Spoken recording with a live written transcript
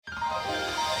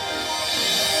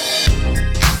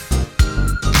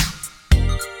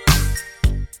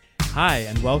Hi,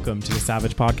 and welcome to the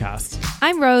Savage Podcast.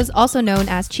 I'm Rose, also known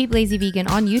as Cheap Lazy Vegan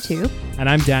on YouTube. And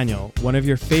I'm Daniel, one of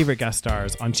your favorite guest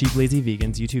stars on Cheap Lazy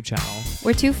Vegan's YouTube channel.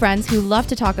 We're two friends who love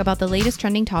to talk about the latest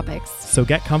trending topics. So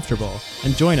get comfortable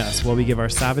and join us while we give our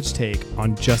savage take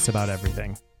on just about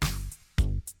everything.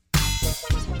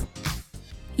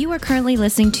 You are currently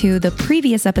listening to the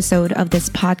previous episode of this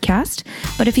podcast,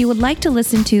 but if you would like to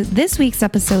listen to this week's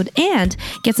episode and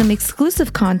get some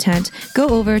exclusive content, go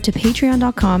over to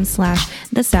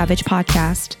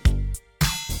patreon.com/thesavagepodcast.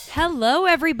 Hello,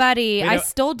 everybody. I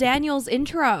stole Daniel's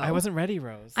intro. I wasn't ready,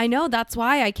 Rose. I know. That's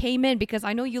why I came in, because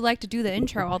I know you like to do the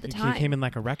intro all the time. You came in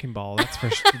like a wrecking ball. That's for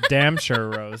damn sure,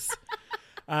 Rose.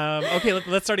 Okay,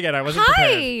 let's start again. I wasn't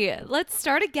prepared. Let's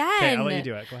start again. Okay, I'll let you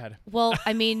do it. Go ahead. Well,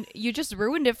 I mean, you just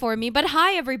ruined it for me. But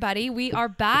hi, everybody. We are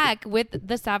back with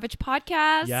the Savage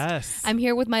Podcast. Yes. I'm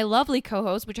here with my lovely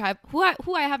co-host,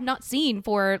 who I have not seen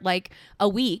for like a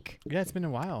week. Yeah, it's been a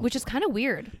while. Which is kind of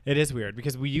weird. It is weird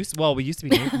because we used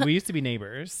to be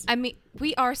neighbors. I mean,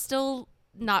 we are still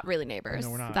not really neighbors.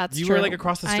 No, we're not. That's you true. were like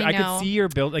across the street. I could see your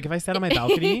build. Like if I sat on my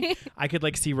balcony, I could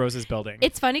like see Rose's building.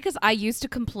 It's funny because I used to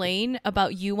complain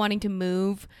about you wanting to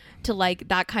move to like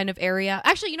that kind of area.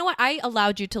 Actually, you know what? I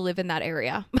allowed you to live in that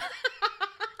area.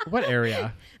 What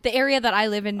area? The area that I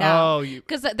live in now. Oh,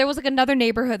 because there was like another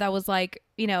neighborhood that was like,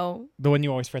 you know, the one you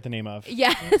always forget the name of.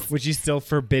 Yes. Which you still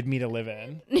forbid me to live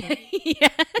in.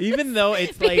 Yes. Even though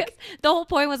it's because like the whole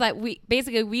point was that we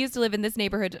used to live in this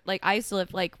neighborhood. Like I used to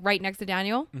live like right next to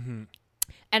Daniel. Mm-hmm.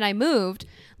 And I moved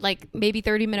like maybe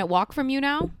 30-minute walk from you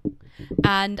now.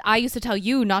 And I used to tell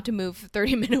you not to move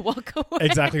 30-minute walk away.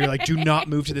 Exactly. You're like, do not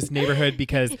move to this neighborhood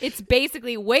because it's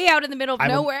basically way out in the middle of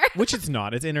nowhere. Which it's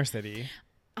not. It's inner city.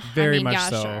 Very much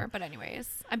so. Sure. But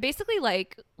anyways, I'm basically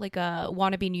like a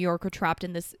wannabe New Yorker trapped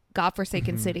in this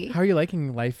godforsaken city. How are you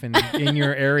liking life in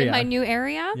your area? In my new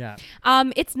area? Yeah.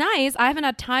 It's nice. I haven't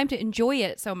had time to enjoy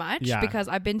it so much because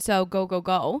I've been so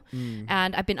go.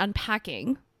 And I've been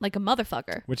unpacking like a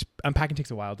motherfucker. Which unpacking takes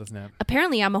a while, doesn't it?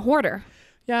 Apparently, I'm a hoarder.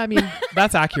 Yeah, I mean,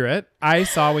 that's accurate. I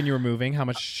saw when you were moving how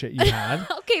much shit you had.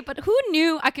 Okay, but who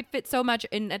knew I could fit so much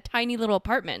in a tiny little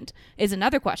apartment is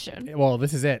another question. Well,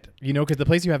 this is it. You know, because the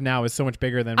place you have now is so much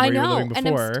bigger than where you were living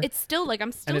before. And it's still like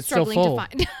I'm still struggling to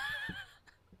find.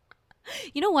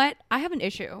 You know what? I have an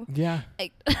issue. Yeah.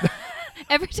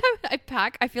 Every time I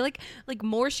pack, I feel like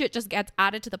more shit just gets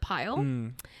added to the pile.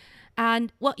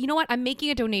 And well, you know what? I'm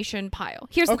making a donation pile.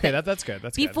 Here's the thing. That's good.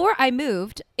 Before I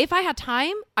moved, if I had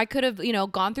time, I could have,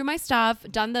 gone through my stuff,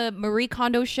 done the Marie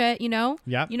Kondo shit,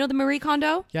 Yeah. You know the Marie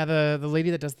Kondo? Yeah, the lady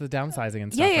that does the downsizing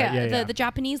and stuff. Yeah, right? The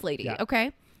Japanese lady. Yeah.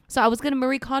 Okay. So I was going to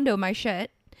Marie Kondo my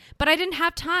shit, but I didn't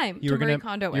have time to Marie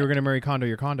Kondo it. You were going to Marie Kondo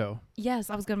your condo. Yes,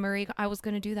 I was going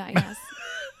to do that, yes.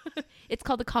 It's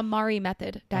called the KonMari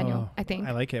method, Daniel, I think.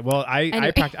 I like it. Well,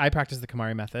 I practice the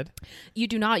KonMari method. You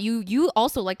do not. You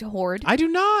also like to hoard. I do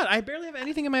not. I barely have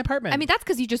anything in my apartment. I mean, that's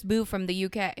because you just moved from the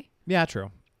UK. Yeah,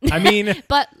 true. I mean.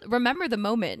 But remember the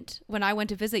moment when I went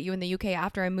to visit you in the UK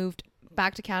after I moved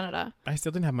back to Canada. I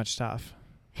still didn't have much stuff.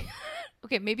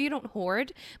 Okay, maybe you don't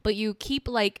hoard, but you keep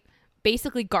like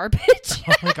basically garbage.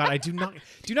 Oh my God, I do not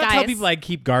Guys, tell people I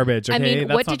keep garbage, okay? I mean,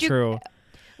 that's not true.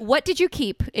 What did you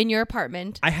keep in your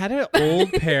apartment? I had an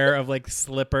old pair of like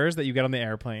slippers that you get on the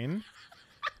airplane.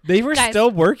 They were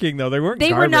still working though. They weren't They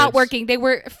garbage. were not working. They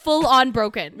were full on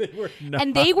broken. They were not.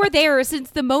 And they were there since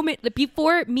the moment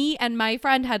before me and my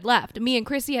friend had left. Me and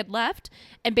Chrissy had left.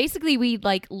 And basically we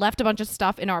like left a bunch of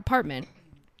stuff in our apartment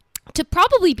to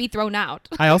probably be thrown out.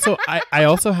 I also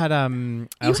had You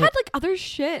had like other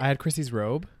shit. I had Chrissy's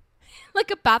robe. Like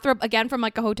a bathrobe again from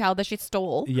like a hotel that she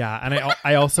stole. Yeah, and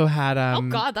I also had oh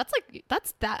God, that's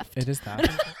theft. It is theft.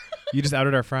 You just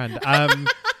outed our friend.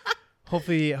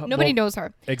 Hopefully nobody knows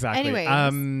her. Exactly. Anyways.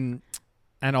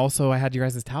 And also I had you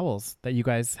guys' towels that you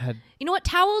guys had. You know what?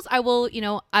 Towels I will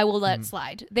let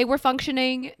slide. They were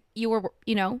functioning. You were,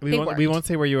 they worked. We won't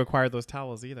say where you acquired those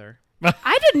towels either.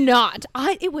 I did not.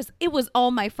 It was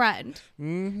all my friend.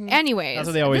 Mm-hmm. Anyways. That's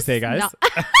what they always say, guys.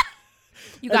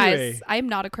 You guys, I am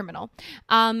not a criminal.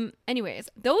 Anyways,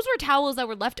 those were towels that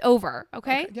were left over.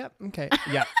 Okay. Yep. Okay.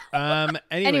 Yeah.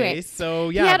 Anyways, so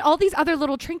yeah. We had all these other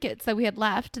little trinkets that we had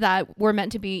left that were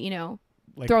meant to be,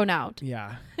 like, thrown out.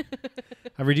 Yeah.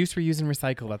 I reduce, reuse, and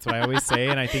recycle. That's what I always say.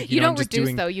 And I think, you don't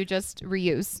reduce though. You just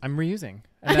reuse. I'm reusing.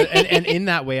 And in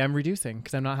that way, I'm reducing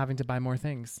because I'm not having to buy more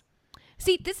things.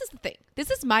 See, this is the thing.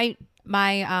 This is my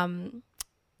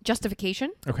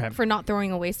justification for not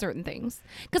throwing away certain things.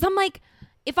 Because I'm like,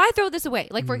 if I throw this away,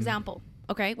 like for example,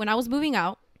 okay, when I was moving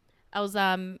out, I was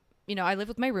I lived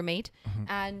with my roommate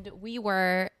and we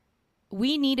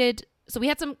needed so we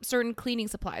had some certain cleaning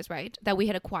supplies, right, that we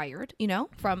had acquired, you know,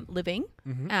 from living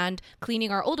and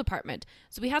cleaning our old apartment.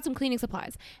 So we had some cleaning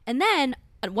supplies. And then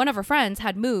one of our friends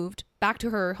had moved back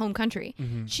to her home country.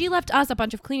 She left us a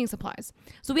bunch of cleaning supplies.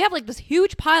 So we have like this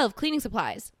huge pile of cleaning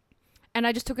supplies. And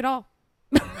I just took it all.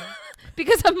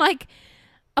 Because I'm like,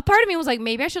 a part of me was like,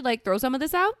 maybe I should like throw some of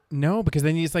this out. No, because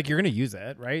then it's like you're going to use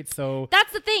it, right? So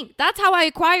that's the thing. That's how I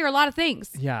acquire a lot of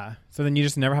things. Yeah. So then you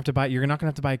just never have to buy. You're not going to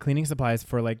have to buy cleaning supplies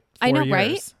for like 4 I know, years.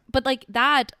 right? But like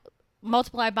that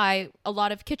multiplied by a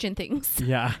lot of kitchen things.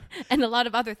 Yeah. And a lot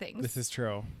of other things. This is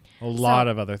true. A lot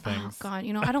of other things. Oh God,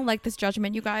 you know, I don't like this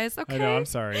judgment, you guys. Okay. I know. I'm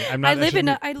sorry. I'm not.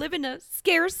 I live in a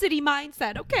scarcity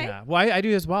mindset. Okay. Yeah. Well, I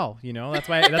do as well. You know, that's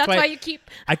why. That's why you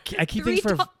keep. I keep things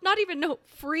for not even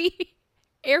free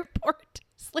airport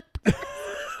slippers.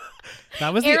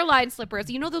 That was airline slippers.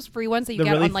 You know those free ones that you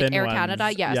get really on like Air ones.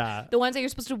 Canada? Yes. Yeah. The ones that you're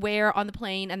supposed to wear on the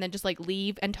plane and then just like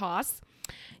leave and toss.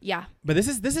 Yeah. But this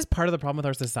is part of the problem with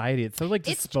our society. It's so like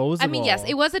disposable. I mean, yes,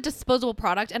 it was a disposable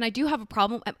product, and I do have a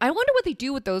problem. I wonder what they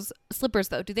do with those slippers,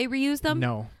 though. Do they reuse them?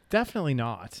 No, definitely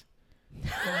not.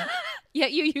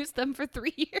 Yet you used them for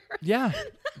 3 years. Yeah,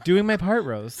 doing my part,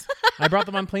 Rose. I brought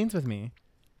them on planes with me.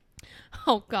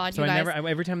 Oh God, so you guys.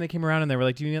 every time they came around and they were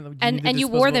like, "Do you need?" And you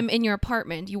wore them in your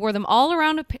apartment. You wore them all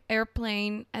around an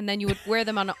airplane, and then you would wear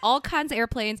them on all kinds of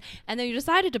airplanes, and then you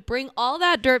decided to bring all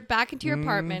that dirt back into your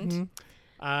apartment.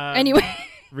 Anyway,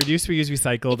 reduce, reuse,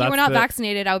 recycle. If you were not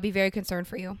vaccinated, I would be very concerned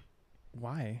for you.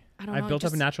 Why? I don't know. I built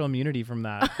up a natural immunity from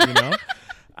that. You know,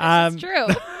 that's true.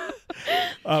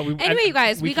 Anyway, you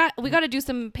guys, we got to do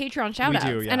some Patreon shout outs.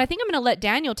 Yeah. And I think I'm going to let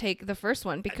Daniel take the first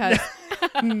one because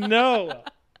no.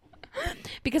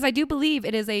 Because I do believe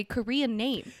it is a Korean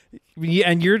name. Yeah,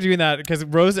 and you're doing that because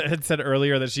Rose had said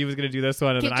earlier that she was going to do this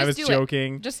one, and then I was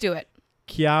joking. Just do it.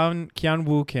 Kyeon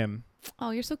Woo Kim.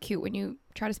 Oh, you're so cute when you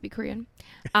try to speak Korean.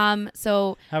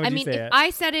 So how would you say if it? I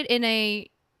said it in a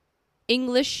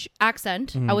English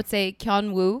accent, I would say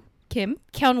Kyeon Woo Kim.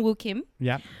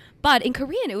 Yeah. But in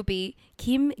Korean, it would be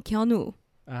Kim Kyunwoo.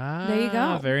 Ah, there you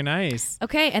go. Very nice.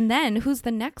 Okay, and then who's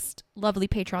the next lovely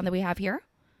patron that we have here?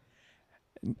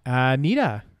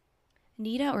 Nita.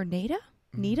 Nita or Nada?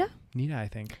 Nita? Nita, I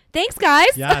think. Thanks,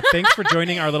 guys. Yeah, thanks for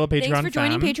joining our little Patreon. Thanks for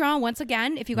joining Patreon once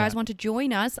again. If you guys want to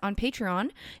join us on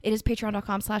Patreon, it is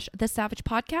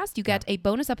patreon.com/thesavagepodcast. You get a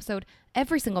bonus episode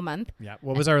every single month. Yeah.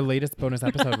 What was our latest bonus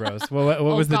episode, Rose? What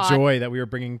was the joy that we were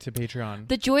bringing to Patreon?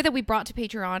 The joy that we brought to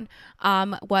Patreon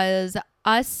was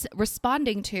us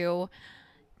responding to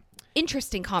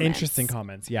interesting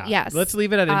comments. Yeah. Yes. Let's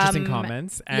leave it at interesting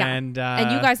comments. And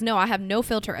and you guys know I have no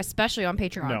filter, especially on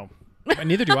Patreon. No.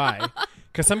 Neither do I.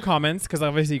 Because some comments, because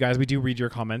obviously, you guys, we do read your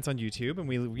comments on YouTube, and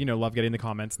we, love getting the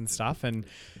comments and stuff. And,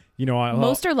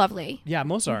 most are lovely. Yeah,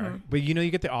 most are. But,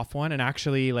 you get the off one. And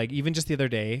actually, like, even just the other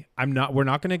day, we're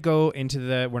not going to go into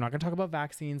we're not going to talk about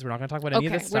vaccines. We're not going to talk about any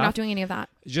of this stuff. We're not doing any of that.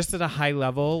 Just at a high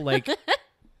level, like,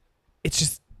 it's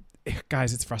just,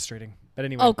 guys, it's frustrating. But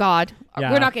anyway. Oh, God.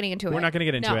 Yeah, we're not getting into it. We're not going to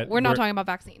get into it. We're not talking about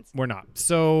vaccines. We're not.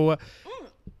 So.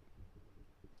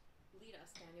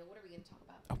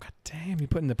 Oh, God damn, you're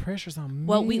putting the pressures on me.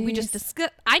 Well, we just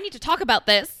discussed. I need to talk about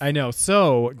this. I know.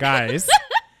 So, guys,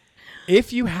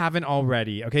 if you haven't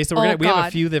already, okay, so we have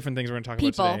a few different things we're going to talk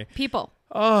about today. People.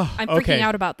 Oh, I'm freaking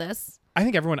out about this. I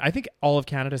think all of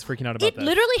Canada is freaking out about this. It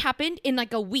literally happened in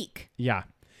like a week. Yeah.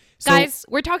 So, guys,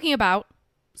 we're talking about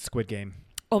Squid Game.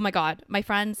 Oh my God. My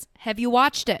friends, have you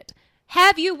watched it?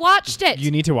 Have you watched it?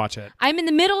 You need to watch it. I'm in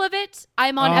the middle of it.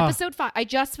 I'm on episode 5. I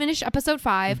just finished episode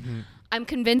 5. I'm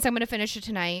convinced I'm going to finish it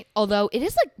tonight, although it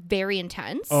is like very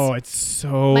intense. Oh, it's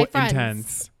so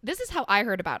intense. This is how I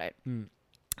heard about it.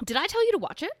 Did I tell you to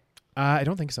watch it? I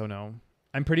don't think so, no.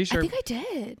 I'm pretty sure. I think I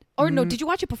did. Or no, did you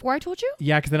watch it before I told you?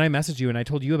 Yeah, because then I messaged you and I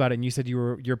told you about it and you said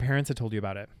your parents had told you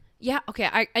about it. Yeah,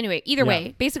 okay. Anyway, either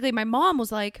way, basically my mom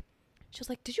was like,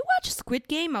 did you watch Squid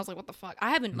Game? I was like, what the fuck?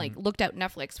 I haven't like looked at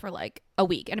Netflix for like a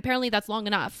week. And apparently that's long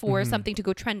enough for something to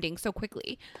go trending so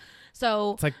quickly.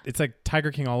 So it's like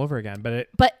Tiger King all over again, but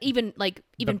even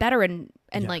better and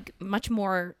like much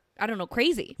more, I don't know,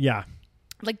 crazy. Yeah.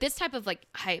 Like this type of like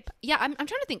hype. Yeah, I'm trying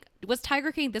to think. Was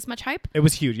Tiger King this much hype? It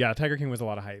was huge. Yeah, Tiger King was a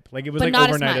lot of hype. Like it was like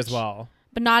overnight as well.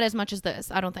 But not as much as this,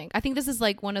 I don't think. I think this is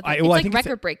like one of the it's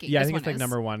record breaking. Yeah, I think it's like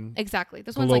number one. Exactly.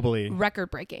 This globally. one's like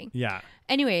record breaking. Yeah.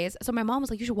 Anyways, so my mom was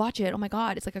like, you should watch it. Oh my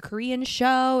God. It's like a Korean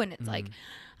show and it's like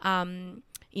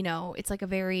it's like a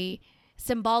very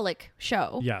symbolic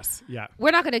show. Yes. Yeah.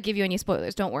 We're not going to give you any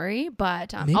spoilers, don't worry.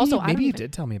 But maybe you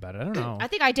did tell me about it. I don't know. I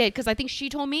think I did because I think she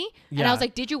told me, and Yeah. I was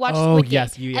like, "Did you watch Squid Game?"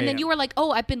 Yes, and then you were like,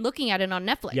 "Oh, I've been looking at it on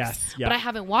Netflix, Yes, yeah. but I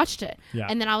haven't watched it." Yeah.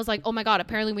 And then I was like, "Oh my god,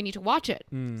 apparently we need to watch it."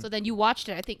 So then you watched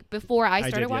it. I think before I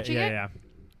started watching it. Yeah.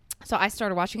 So I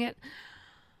started watching it.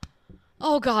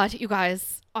 Oh god, you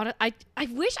guys! I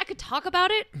wish I could talk about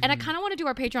it, and I kind of want to do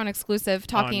our Patreon exclusive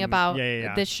talking about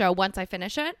this show once I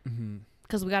finish it.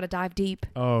 Because we got to dive deep.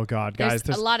 Oh God, guys.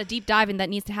 There's a lot of deep diving that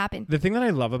needs to happen. The thing that I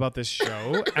love about this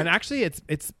show, and actually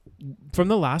it's from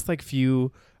the last like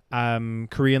few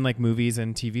Korean like movies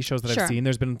and TV shows that I've seen,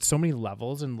 there's been so many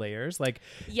levels and layers. Like,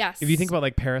 yes. If you think about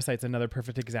like Parasite's another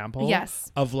perfect example.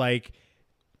 Yes. Of like,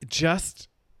 just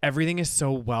everything is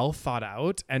so well thought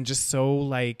out and just so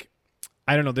like,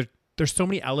 I don't know, there's so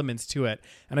many elements to it.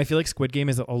 And I feel like Squid Game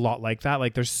is a lot like that.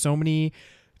 Like there's so many,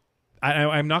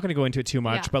 I'm not going to go into it too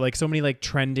much, but like so many like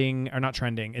not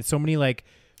trending. It's so many like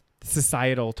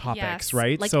societal topics,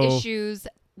 right? Like issues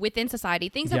within society,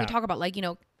 things that we talk about, like,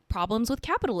 problems with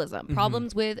capitalism,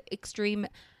 problems with extreme,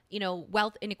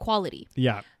 wealth inequality.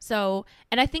 Yeah. So,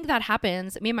 and I think that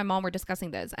happens, me and my mom were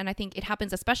discussing this, and I think it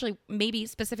happens especially maybe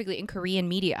specifically in Korean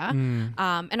media. And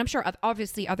I'm sure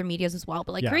obviously other medias as well,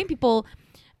 but like Korean people,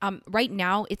 right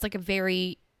now,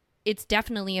 it's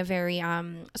definitely a very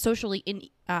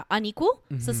socially unequal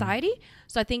society.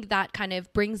 So I think that kind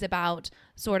of brings about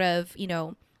sort of,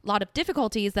 a lot of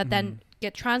difficulties that then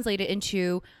get translated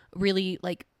into really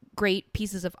like great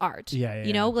pieces of art.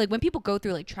 Like when people go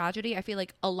through like tragedy, I feel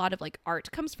like a lot of like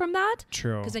art comes from that.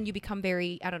 True. Because then you become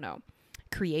very, I don't know,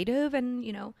 creative, and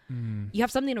you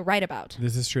have something to write about.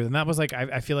 This is true. And that was like,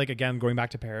 I feel like, again, going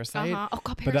back to Parasite. Oh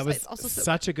god, Parasite, but that was also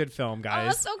such a good film,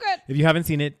 guys. Oh, so good. If you haven't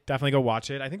seen it, definitely go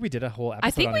watch it. I think we did a whole episode.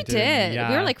 I think we did.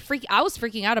 We were like I was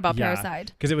freaking out about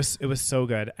Parasite because it was so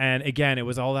good. And again, it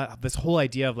was all this whole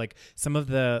idea of like some of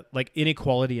the like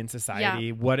inequality in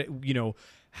society,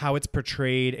 how it's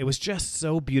portrayed. It was just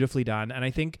so beautifully done. And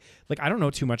I think, like, I don't know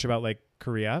too much about like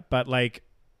Korea, but like,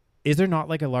 is there not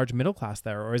like a large middle class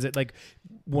there, or is it like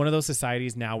one of those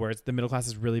societies now where the middle class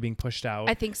is really being pushed out?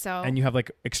 I think so. And you have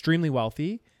like extremely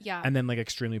wealthy, and then like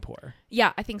extremely poor.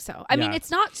 Yeah, I think so. I mean,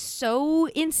 it's not so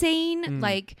insane,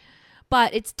 like,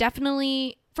 but it's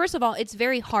definitely, first of all, it's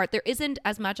very hard. There isn't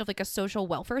as much of like a social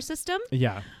welfare system.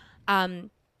 Yeah.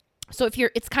 So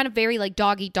it's kind of very like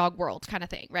dog eat dog world kind of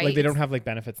thing, right? Like they don't have like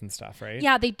benefits and stuff, right?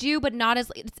 Yeah, they do, but not as,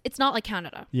 it's not like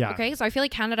Canada. Yeah. Okay. So I feel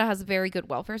like Canada has a very good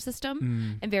welfare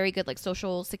system and very good like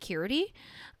social security.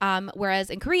 Whereas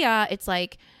in Korea, it's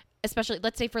like, especially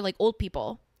let's say for like old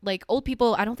people,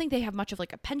 I don't think they have much of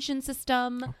like a pension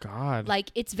system. Oh God. Like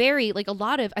it's very like a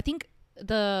lot of, I think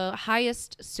the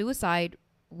highest suicide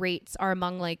rates are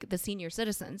among like the senior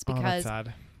citizens because that's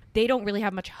sad. They don't really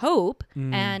have much hope.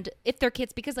 And if their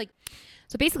kids, because like,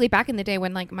 so basically back in the day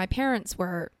when like my parents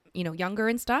were, younger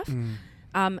and stuff,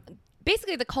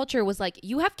 basically the culture was like,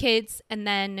 you have kids and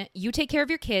then you take care of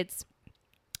your kids.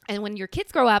 And when your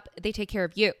kids grow up, they take care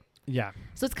of you. Yeah.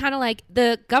 So it's kind of like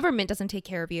the government doesn't take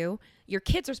care of you. Your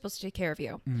kids are supposed to take care of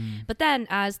you. But then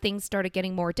as things started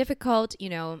getting more difficult,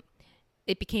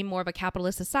 it became more of a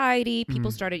capitalist society.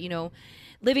 People started,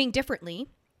 living differently.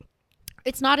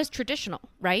 It's not as traditional,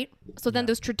 right? So then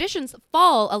those traditions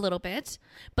fall a little bit,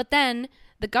 but then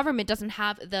the government doesn't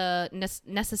have the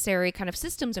necessary kind of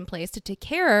systems in place to take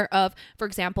care of, for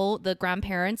example, the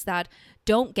grandparents that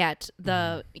don't get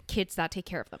the kids that take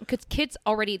care of them. Because kids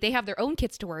already, they have their own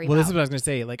kids to worry about. Well, this is what I was going to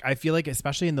say. Like, I feel like,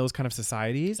 especially in those kind of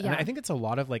societies, and I think it's a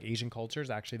lot of like Asian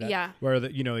cultures actually, that where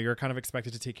you're kind of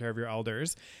expected to take care of your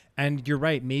elders. And you're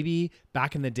right. Maybe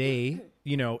back in the day,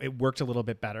 it worked a little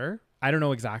bit better. I don't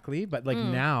know exactly, but like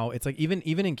now it's like even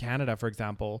in Canada, for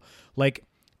example, like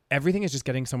everything is just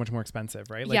getting so much more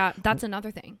expensive, right? Like, yeah, that's another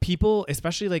thing. People,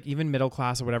 especially like even middle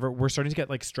class or whatever, we're starting to get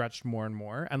like stretched more and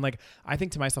more. And like, I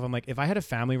think to myself, I'm like, if I had a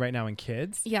family right now and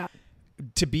kids,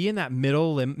 to be in that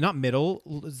not middle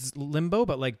limbo,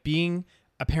 but like being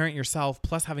a parent yourself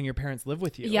plus having your parents live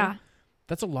with you. Yeah.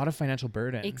 That's a lot of financial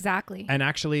burden. Exactly. And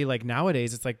actually like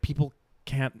nowadays it's like people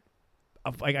can't,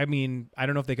 like, I mean, I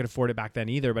don't know if they could afford it back then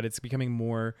either, but it's becoming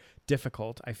more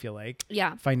difficult, I feel like,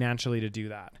 financially to do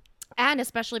that. And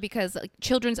especially because like,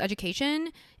 children's education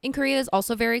in Korea is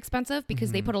also very expensive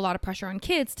because they put a lot of pressure on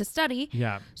kids to study.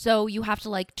 Yeah. So you have to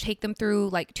like take them through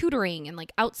like tutoring and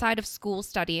like outside of school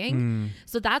studying.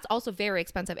 So that's also very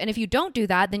expensive. And if you don't do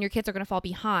that, then your kids are going to fall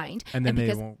behind. And then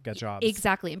they won't get jobs.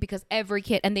 Exactly. And because every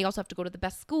kid, and they also have to go to the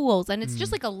best schools. And it's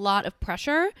just like a lot of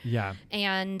pressure. Yeah.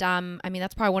 And I mean,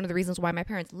 that's probably one of the reasons why my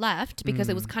parents left, because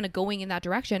it was kind of going in that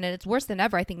direction. And it's worse than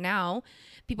ever. I think now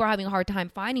people are having a hard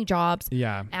time finding jobs.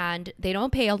 Yeah. And and they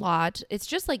don't pay a lot. It's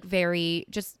just like very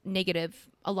just negative.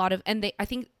 A lot of, and I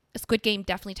think Squid Game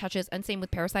definitely touches, and same with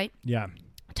Parasite. Yeah.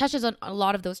 Touches on a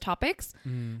lot of those topics.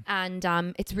 And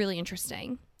it's really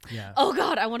interesting. Yeah. Oh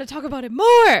God, I want to talk about it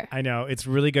more. I know. It's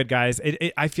really good, guys.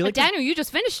 I feel like Daniel, you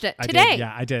just finished it today.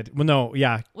 Yeah, I did. Well, no,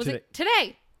 yeah. Was it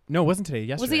today? No, it wasn't today.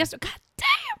 Yesterday. Was it yesterday? God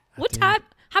damn. What time?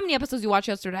 How many episodes you watched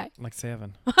yesterday? Like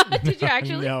 7. Did you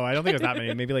actually? No, I don't think it was that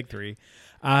many. Maybe like 3.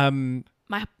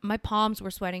 My palms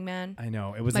were sweating, man. I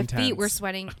know. It was my intense. My feet were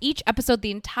sweating. Each episode,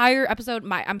 the entire episode,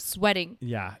 I'm sweating.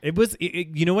 Yeah. It was,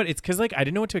 you know what? It's because like I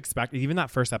didn't know what to expect, even that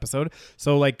first episode.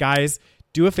 So like, guys,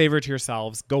 do a favor to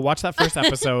yourselves. Go watch that first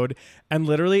episode. And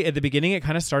literally at the beginning, it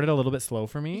kind of started a little bit slow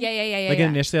for me. Yeah. Like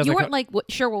initially, I was you weren't like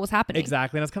sure what was happening.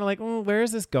 Exactly. And I was kind of like, oh, where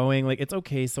is this going? Like, it's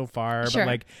okay so far. Sure. But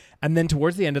like, and then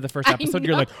towards the end of the first episode,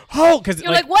 you're like, oh, because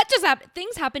you're like, what just happened?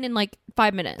 Things happen in like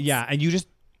 5 minutes. Yeah. And you just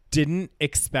didn't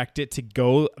expect it to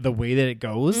go the way that it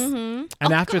goes. And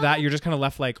after that, you're just kind of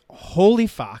left like, holy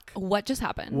fuck. What just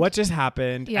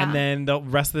happened? Yeah. And then the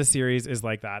rest of the series is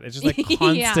like that. It's just like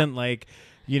constant, like,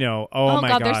 you know, oh my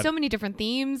God. There's so many different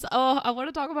themes. Oh, I want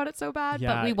to talk about it so bad,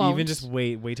 but we won't. Even just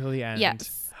wait till the end.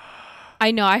 Yes. I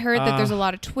know. I heard that there's a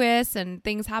lot of twists and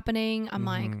things happening. I'm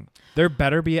like, there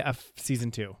better be a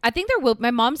season 2. I think there will. My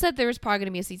mom said there's probably going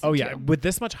to be a season 2. Oh yeah, with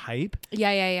this much hype.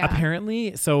 Yeah.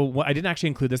 Apparently, so I didn't actually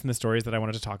include this in the stories that I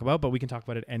wanted to talk about, but we can talk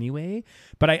about it anyway.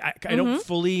 But I don't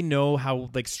fully know how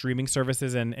like streaming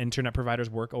services and internet providers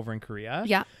work over in Korea.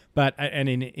 Yeah. But and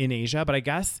in Asia, but I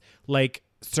guess like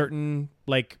certain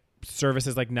like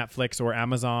services like Netflix or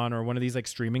Amazon or one of these like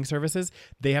streaming services,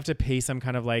 they have to pay some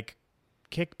kind of like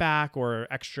kickback or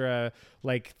extra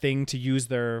like thing to use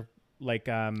their like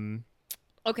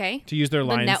okay, to use their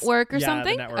lines, the network or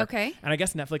something. The network. Okay, and I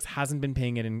guess Netflix hasn't been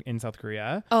paying it in South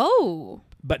Korea. Oh,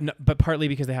 but partly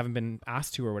because they haven't been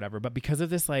asked to or whatever. But because of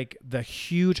this like the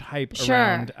huge hype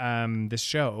around this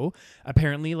show,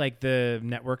 apparently like the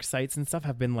network sites and stuff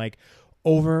have been like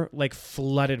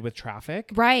flooded with traffic,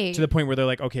 right, to the point where they're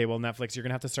like, okay, well, Netflix, you're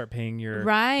gonna have to start paying your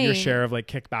share of like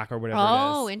kickback or whatever it is.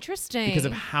 Oh, interesting. Because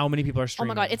of how many people are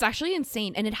streaming. Oh my God, it's actually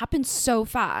insane, and it happens so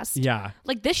fast. Yeah,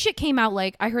 like this shit came out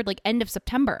like I heard like end of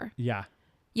September. Yeah.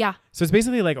 So it's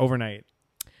basically like overnight.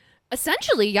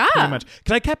 Essentially, yeah. Pretty much.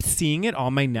 Because I kept seeing it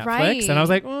on my Netflix and I was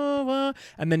like, oh, well.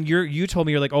 And then you told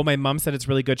me, you're like, oh, my mom said it's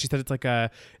really good. She said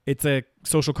it's a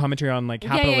social commentary on like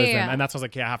capitalism. Yeah. And that's why I was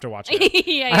like, yeah, I have to watch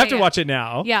it. I have to watch it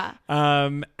now. Yeah.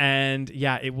 And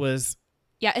yeah, it was.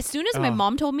 Yeah. As soon as my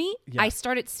mom told me, I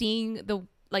started seeing the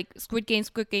like Squid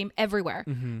Game everywhere.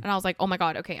 And I was like, oh my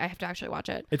God, okay, I have to actually watch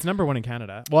it. It's number 1 in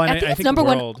Canada. Well, and I think it's number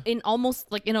 1 in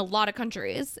almost like in a lot of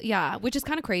countries. Yeah, which is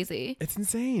kind of crazy. It's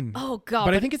insane. Oh God.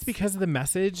 But I think it's because of the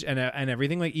message and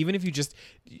everything. Like even if you just,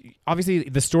 obviously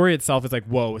the story itself is like,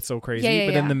 whoa, it's so crazy.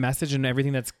 But then the message and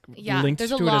everything that's linked to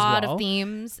it as well. There's a lot of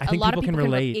themes. I think people can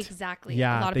relate. Exactly.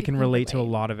 Yeah, they can relate to a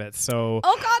lot of it. So.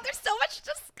 Oh God, there's so much to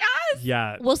discuss.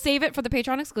 Yeah. We'll save it for the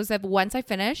Patreon exclusive once I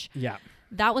finish. Yeah.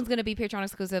 That one's going to be Patreon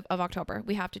exclusive of October.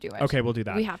 We have to do it. Okay, we'll do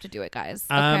that. We have to do it, guys.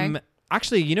 Okay.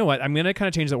 Actually, you know what? I'm going to kind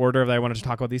of change the order of that I wanted to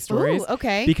talk about these stories. Ooh,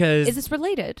 okay. Because is this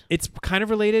related? It's kind of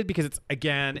related because it's like,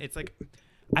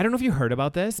 I don't know if you heard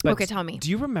about this, but okay, tell me. Do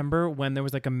you remember when there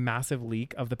was like a massive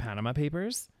leak of the Panama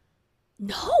Papers?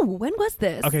 No, when was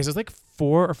this? Okay, so it's like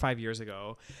 4 or 5 years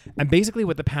ago. And basically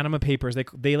with the Panama Papers,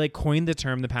 they like coined the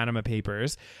term the Panama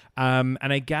Papers. And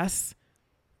I guess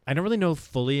I don't really know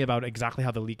fully about exactly how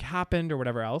the leak happened or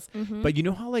whatever else. But you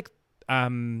know how like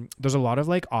there's a lot of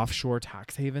like offshore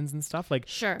tax havens and stuff, like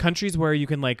countries where you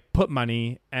can like put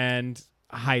money and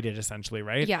hide it essentially,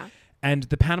 right? Yeah. And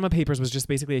the Panama Papers was just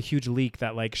basically a huge leak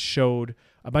that like showed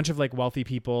a bunch of like wealthy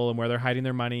people and where they're hiding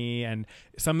their money, and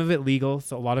some of it legal,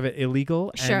 so a lot of it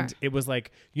illegal. And it was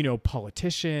like, you know,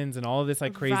 politicians and all of this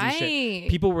like crazy shit.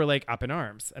 People were like up in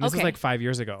arms. And this was like 5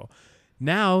 years ago.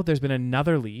 Now there's been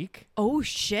another leak. Oh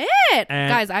shit.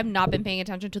 Guys, I've not been paying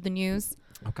attention to the news.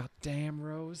 Oh god damn,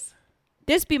 Rose.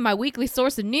 This be my weekly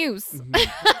source of news.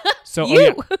 So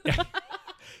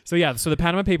so the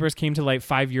Panama Papers came to light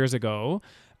 5 years ago.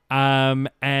 And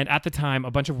at the time,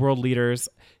 a bunch of world leaders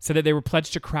said that they were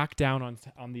pledged to crack down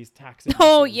on these taxes.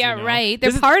 Oh yeah, you know? Right.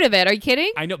 They're part of it. Are you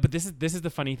kidding? I know, but this is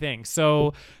the funny thing.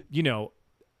 So, you know,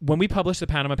 when we published the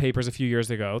Panama Papers a few years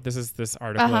ago, this is this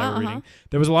article I was reading,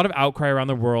 there was a lot of outcry around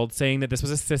the world saying that this was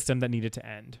a system that needed to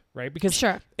end, right? Because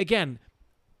again,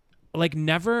 like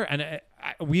never, and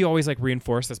we always like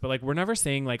reinforce this, but like we're never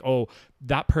saying like, oh,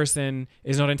 that person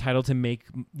is not entitled to make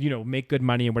good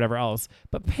money and whatever else,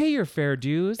 but pay your fair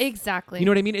dues. Exactly. You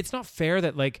know what I mean? It's not fair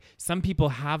that like some people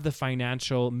have the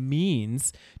financial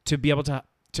means to be able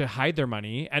to hide their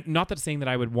money, and not that saying that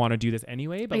I would want to do this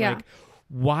anyway, but like,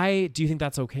 why do you think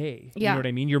that's okay? You know what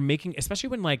I mean? You're making, especially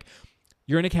when like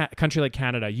you're in a country like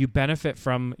Canada, you benefit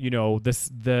from, you know,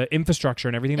 the infrastructure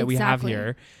and everything that we have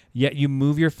here. Yet you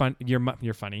move your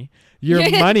money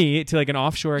to like an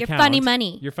offshore account.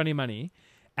 Your funny money,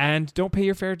 and don't pay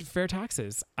your fair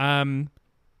taxes. And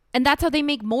that's how they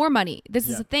make more money. This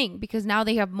is the thing, because now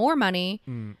they have more money.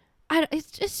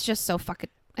 It's just so fucking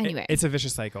anyway. It's a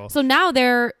vicious cycle. So now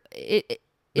it's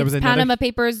Panama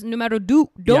Papers numero dos.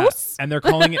 Yeah. And they're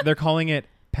calling it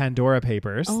Pandora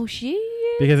Papers. Oh shit.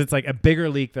 Because it's like a bigger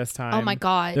leak this time. Oh my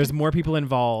God. There's more people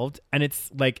involved, and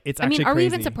it's actually are crazy. we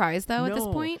even surprised though at this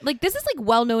point? Like, this is like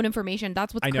well-known information.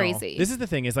 That's what's crazy. This is the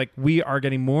thing, is like we are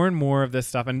getting more and more of this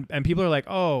stuff, and people are like,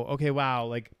 oh, okay, wow,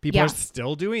 like people are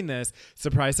still doing this.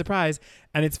 Surprise, surprise.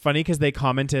 And it's funny because they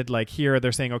commented like here,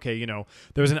 they're saying, okay, you know,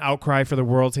 there was an outcry for the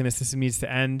world saying the system needs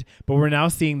to end, but we're now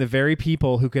seeing the very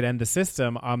people who could end the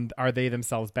system, are they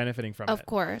themselves benefiting from it? Of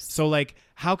course. So like,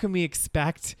 how can we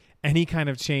expect any kind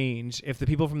of change if the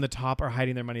people from the top are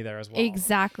hiding their money there as well?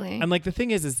 Exactly. And like the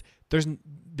thing is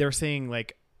they're saying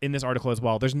like in this article as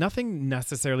well, there's nothing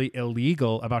necessarily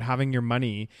illegal about having your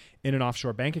money in an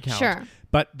offshore bank account. Sure.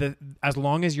 But as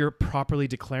long as you're properly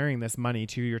declaring this money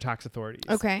to your tax authorities.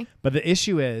 Okay. But the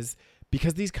issue is,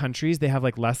 because these countries, they have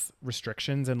like less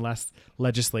restrictions and less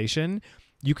legislation,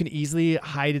 you can easily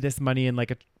hide this money in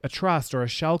like a trust or a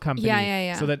shell company.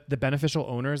 Yeah. So that the beneficial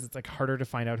owners, it's like harder to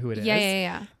find out who it is.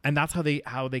 Yeah. And that's how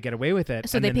they get away with it.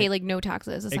 So they pay like no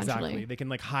taxes, essentially. Exactly. They can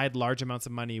like hide large amounts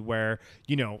of money where,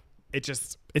 you know, it's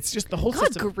just the whole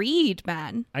God, system. Greed,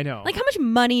 man. I know. Like, how much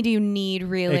money do you need,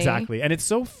 really? Exactly. And it's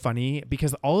so funny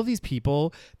because all of these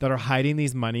people that are hiding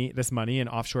this money in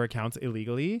offshore accounts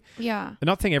illegally. Yeah. I'm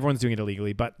not saying everyone's doing it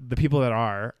illegally, but the people that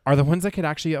are the ones that could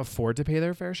actually afford to pay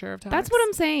their fair share of tax. That's what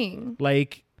I'm saying.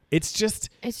 Like, it's just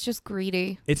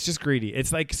greedy. It's just greedy.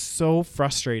 It's like so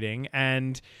frustrating.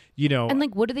 And, you know. And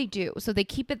like, what do they do? So they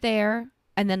keep it there.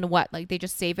 And then what? Like, they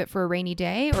just save it for a rainy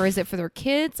day? Or is it for their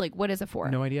kids? Like, what is it for?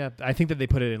 No idea. I think that they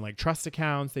put it in like trust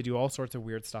accounts. They do all sorts of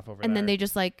weird stuff over there. And then they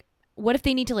just like, what if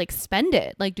they need to like spend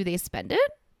it? Like, do they spend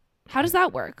it? How does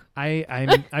that work?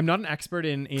 I'm not an expert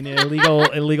in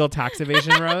illegal tax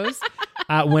evasion, Rose.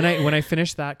 When I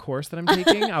finish that course that I'm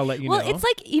taking, I'll let you know. Well, it's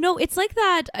like, you know, it's like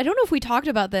that. I don't know if we talked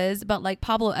about this, but like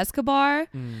Pablo Escobar,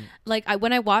 like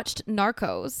when I watched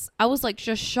Narcos, I was like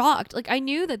just shocked. Like, I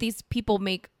knew that these people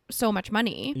make so much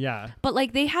money. Yeah. But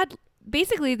like they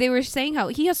were saying how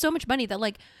he has so much money that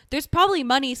like there's probably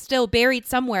money still buried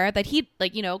somewhere that he,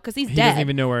 like, you know, because he dead. Doesn't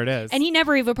even know where it is. And he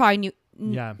never even probably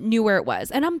knew where it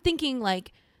was. And I'm thinking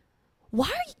like, why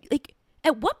are you, like,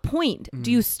 at what point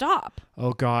do you stop?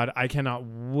 Oh God, I cannot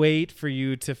wait for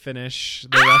you to finish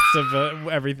the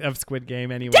rest of Squid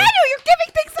Game anyway. Daniel, you're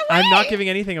giving things away. I'm not giving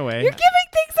anything away. You're giving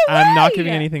things away. I'm not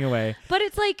giving anything away. But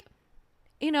it's like,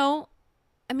 you know,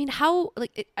 I mean, how,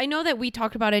 like, I know that we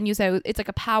talked about it and you said it's like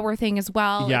a power thing as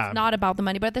well. Yeah. It's not about the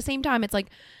money, but at the same time, it's like,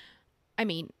 I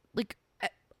mean, like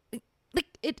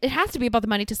it has to be about the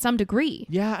money to some degree.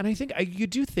 Yeah. And I think you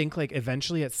do think like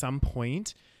eventually at some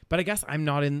point, but I guess I'm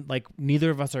not in, like, neither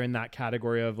of us are in that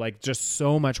category of like just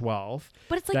so much wealth,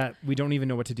 but it's like that we don't even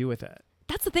know what to do with it.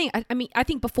 That's the thing. I mean, I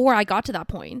think before I got to that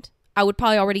point, I would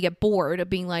probably already get bored of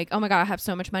being like, oh my God, I have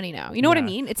so much money now. You know what I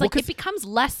mean? It's like, it becomes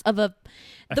less of the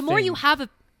more you have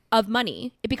of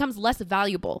money, it becomes less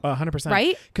valuable. 100%.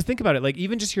 Right? Because think about it, like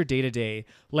even just your day to day,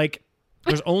 like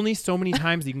there's only so many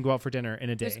times you can go out for dinner in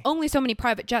a day. There's only so many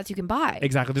private jets you can buy.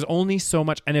 Exactly. There's only so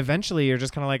much. And eventually you're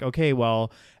just kind of like, okay,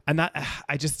 well, and that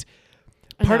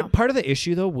part of the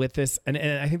issue though with this, and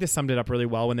I think this summed it up really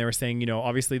well when they were saying, you know,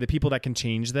 obviously the people that can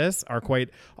change this are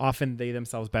quite often they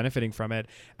themselves benefiting from it.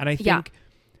 And I think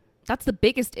that's the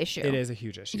biggest issue. It is a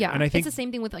huge issue. Yeah. And I think it's the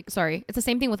same thing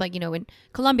with like, you know, in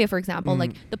Colombia, for example,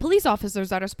 like the police officers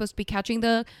that are supposed to be catching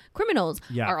the criminals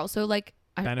are also like,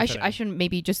 I shouldn't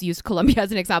maybe just use Colombia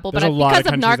as an example, There's but because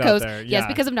of Narcos,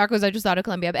 because of Narcos, I just thought of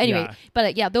Colombia. But anyway,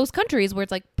 those countries where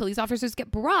it's like police officers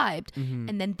get bribed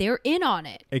and then they're in on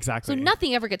it. Exactly. So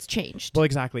nothing ever gets changed. Well,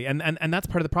 exactly. And that's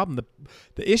part of the problem.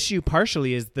 The issue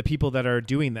partially is the people that are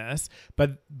doing this,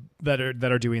 but that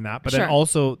are doing that, but then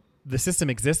also the system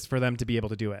exists for them to be able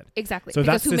to do it. Exactly. So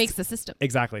because who makes the system?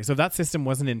 Exactly. So if that system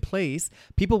wasn't in place,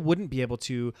 people wouldn't be able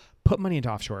to put money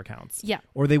into offshore accounts. Yeah.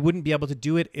 Or they wouldn't be able to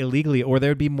do it illegally, or there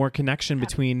would be more connection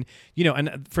between, you know,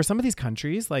 and for some of these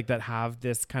countries like that have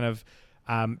this kind of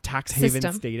tax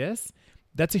haven status,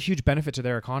 that's a huge benefit to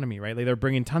their economy, right? Like they're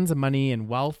bringing tons of money and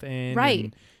wealth in. Right.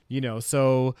 And, you know,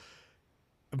 so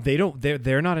they're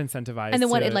not incentivized. And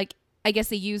then I guess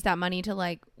they use that money to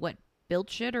like, build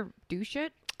shit or do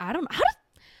shit? I don't know.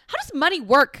 How does money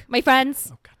work, my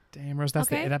friends? Oh God. damn, Rose,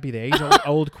 Okay? that'd be the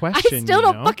age-old question. I still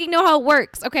don't fucking know how it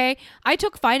works. Okay, I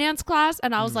took finance class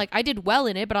and I was like, I did well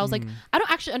in it, but I was like, I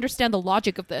don't actually understand the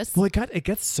logic of this. Well, it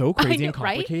gets so crazy and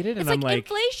complicated, right? and It's I'm like,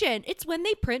 inflation. It's when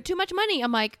they print too much money.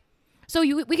 I'm like, so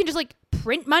we can just like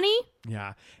print money?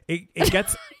 yeah, it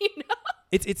gets. You know?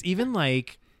 It's even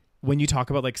like when you talk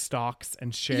about like stocks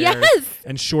and shares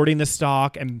and shorting the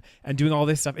stock and doing all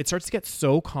this stuff, it starts to get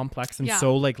so complex and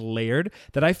so like layered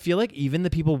that I feel like even the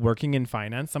people working in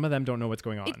finance, some of them don't know what's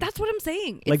going on. That's what I'm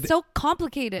saying. Like it's so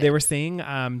complicated. They were saying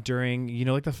during,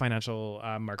 like the financial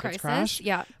markets crash.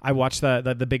 Yeah. I watched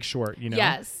the Big Short,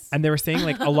 Yes. And they were saying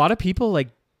like a lot of people like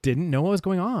didn't know what was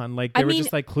going on. Like they were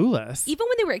just like clueless. Even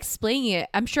when they were explaining it,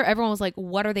 I'm sure everyone was like,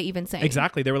 what are they even saying?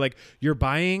 Exactly. They were like, you're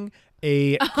buying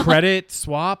a credit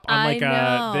swap on like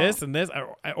this and this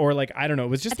or like I don't know. It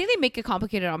was just I think they make it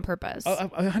complicated on purpose.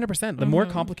 100%. The more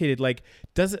complicated, like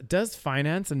does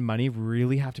finance and money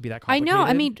really have to be that complicated? I know.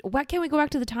 I mean, why can't we go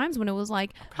back to the times when it was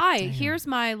like, hi, here's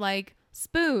my like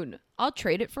spoon. I'll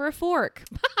trade it for a fork.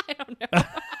 I don't know.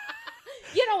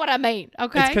 You know what I mean?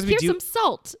 Okay. Here's some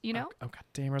salt. You know. Oh god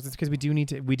damn, Rose! It's because we do need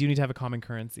to have a common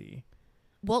currency.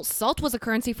 Well, salt was a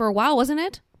currency for a while, wasn't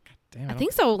it? Damn, I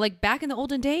think so. Like back in the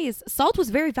olden days, salt was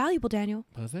very valuable, Daniel.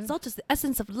 Was it? Salt is the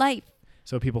essence of life.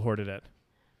 So people hoarded it.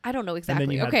 I don't know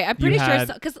exactly. Okay, I'm pretty sure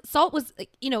because salt was,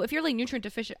 if you're like nutrient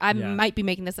deficient, I might be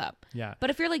making this up. Yeah. But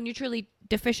if you're like nutritionally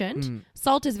deficient,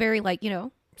 salt is very like,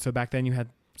 So back then you had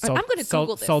I'm going to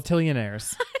Google this.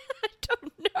 Saltillionaires. I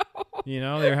don't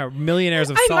know. They were millionaires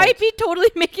of salt. I might be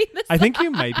totally making this I think you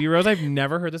might be, Rose. I've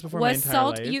never heard this before in my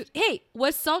entire life.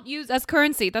 Was salt used as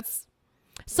currency?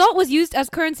 Salt was used as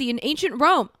currency in ancient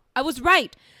Rome. I was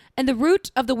right. And the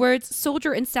root of the words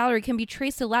soldier and salary can be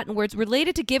traced to Latin words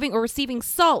related to giving or receiving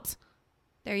salt.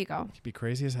 There you go. You'd be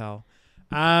crazy as hell.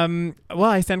 Well,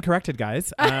 I stand corrected,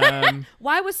 guys.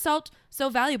 Why was salt so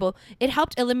valuable? It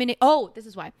helped eliminate... this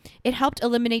is why. It helped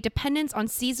eliminate dependence on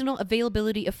seasonal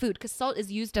availability of food because salt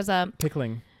is used as a...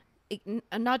 Pickling.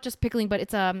 Not just pickling, but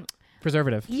it's a...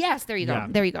 Preservative. Yes, there you go. Yeah.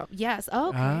 There you go. Yes.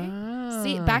 Okay.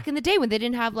 See, back in the day when they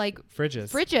didn't have like fridges,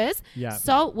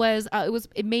 salt was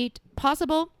it made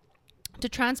possible to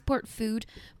transport food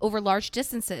over large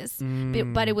distances,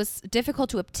 but it was difficult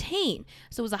to obtain.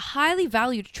 So it was a highly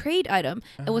valued trade item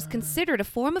and was considered a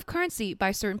form of currency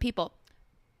by certain people.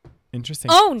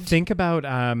 Interesting. Owned. Think about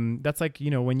that's like,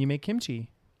 when you make kimchi.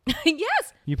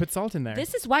 Yes. You put salt in there.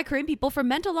 This is why Korean people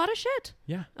ferment a lot of shit.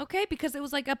 Yeah. Okay, because it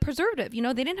was like a preservative. They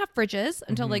didn't have fridges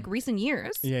until like recent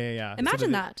years. Yeah.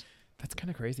 Imagine that. That's kind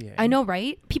of crazy. Eh? I know,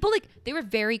 right? People they were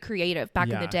very creative back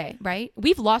in the day, right?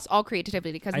 We've lost all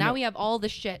creativity because now we have all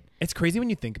this shit. It's crazy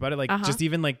when you think about it. Like just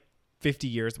even like 50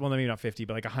 years, well, maybe not 50,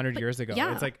 but like 100 years ago.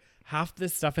 Yeah. It's like half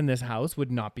this stuff in this house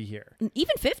would not be here.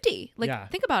 Even 50.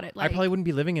 Think about it. I probably wouldn't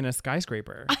be living in a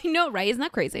skyscraper. I know, right? Isn't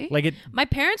that crazy? My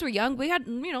parents were young. We had,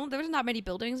 there was not many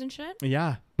buildings and shit.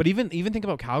 Yeah. But even think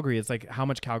about Calgary. It's like how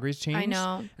much Calgary's changed. I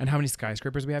know. And how many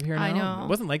skyscrapers we have here now. I know. It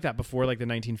wasn't like that before like the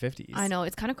 1950s. I know.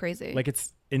 It's kind of crazy. Like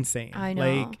it's insane. I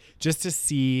know. Like just to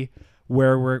see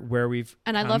where we've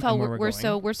and I love how we're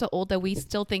so old that we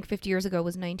still think 50 years ago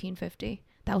was 1950.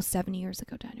 That was 7 years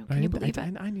ago, Daniel. Can you believe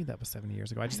it? I knew that was 7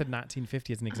 years ago. I just said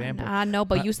 1950 as an example. I know,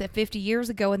 but you said 50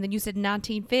 years ago, and then you said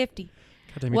 1950.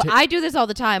 Damn, well, I do this all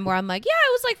the time where I'm like, yeah,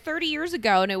 it was like 30 years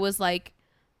ago, and it was like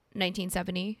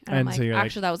 1970. And I'm like, so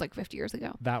actually, that was like 50 years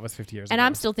ago. That was 50 years ago. And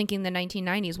I'm still thinking the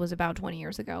 1990s was about 20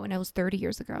 years ago, and it was 30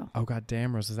 years ago. Oh, God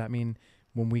damn, Rose. Does that mean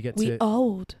when we get to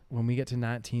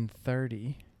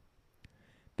 1930...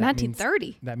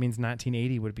 1930. That means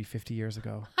 1980 would be 50 years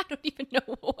ago. I don't even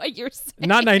know what you're saying.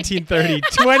 Not 1930,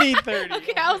 2030.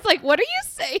 Okay, I was like, what are you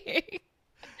saying?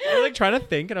 I was like trying to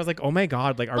think, and I was like, oh my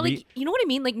God, like, are we? You know what I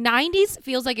mean? Like 90s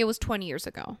feels like it was 20 years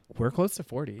ago. We're close to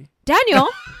 40. Daniel,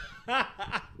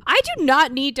 I do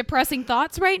not need depressing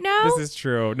thoughts right now. This is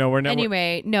true. No, we're not.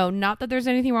 Anyway, no, not that there's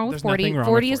anything wrong with 40.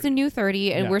 40 is the new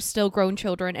 30, and we're still grown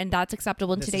children, and that's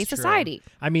acceptable in today's society.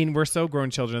 I mean, we're so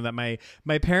grown children that my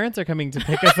parents are coming to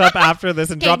pick us up after this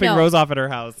and dropping Rose off at her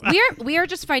house. we are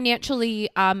just financially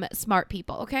smart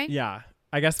people, okay? Yeah,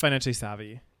 I guess financially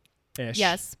savvy-ish.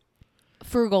 Yes,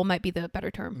 frugal might be the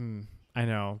better term. I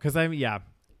know, because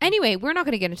Anyway, we're not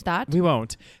going to get into that. We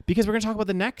won't, because we're going to talk about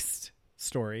the next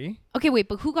story. Okay, wait,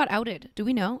 but who got outed? Do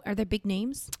we know? Are there big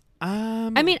names?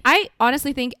 I mean, I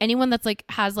honestly think anyone that's like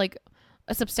has like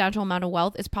a substantial amount of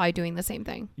wealth is probably doing the same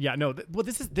thing. Yeah, no. Well,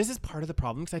 this is part of the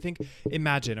problem because I think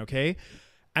imagine, okay,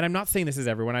 and I'm not saying this is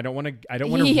everyone. I don't want to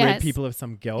rid people of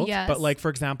some guilt. Yes. But like, for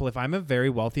example, if I'm a very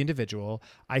wealthy individual,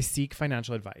 I seek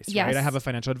financial advice. Yes. Right? I have a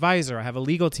financial advisor. I have a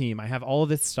legal team. I have all of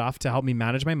this stuff to help me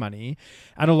manage my money.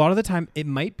 And a lot of the time, it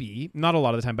might be not a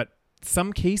lot of the time, but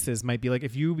some cases might be like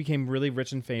if you became really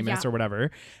rich and famous or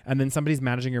whatever, and then somebody's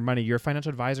managing your money, your financial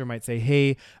advisor might say,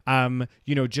 hey,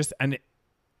 just and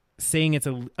saying it's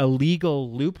a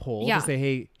legal loophole to say,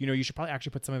 hey, you should probably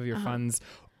actually put some of your funds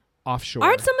offshore.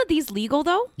 Aren't some of these legal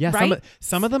though? Yeah, right?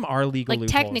 some of them are legal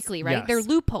loopholes. Technically, right? Yes. They're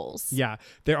loopholes. Yeah,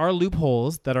 there are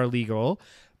loopholes that are legal,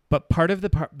 but part of the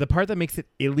part that makes it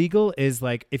illegal is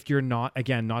like if you're not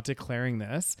declaring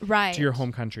this to your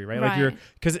home country, right? Like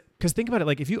because think about it,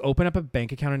 like if you open up a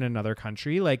bank account in another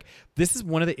country, like this is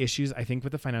one of the issues I think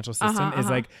with the financial system is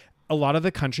like a lot of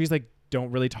the countries like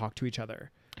don't really talk to each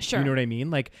other. Sure. You know what I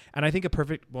mean? Like, and I think not a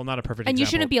perfect example. And you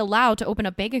shouldn't be allowed to open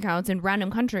up bank accounts in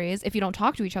random countries if you don't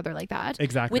talk to each other like that.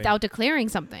 Exactly. Without declaring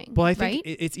something. Well, I think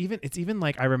it's even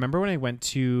like, I remember when I went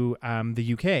to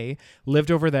the UK,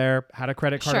 lived over there, had a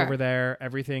credit card over there,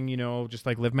 everything, just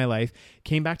like lived my life,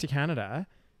 came back to Canada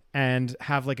and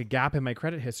have like a gap in my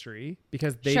credit history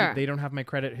because they don't have my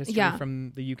credit history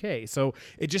from the UK. So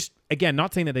it just, again,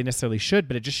 not saying that they necessarily should,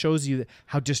 but it just shows you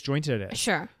how disjointed it is.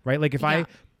 Sure. Right? Like if,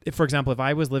 for example, if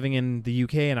I was living in the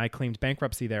UK and I claimed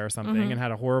bankruptcy there or something and had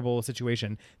a horrible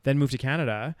situation, then moved to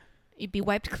Canada, you'd be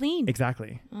wiped clean.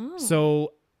 Exactly. Oh.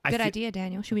 So good idea,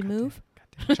 Daniel. Should we move?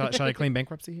 Shall I claim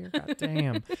bankruptcy here? God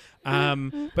damn.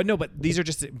 But these are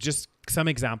just some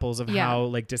examples of how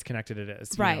like disconnected it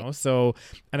is. Right. So,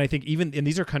 and I think and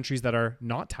these are countries that are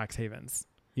not tax havens.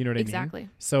 You know what I mean? Exactly.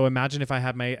 So imagine if I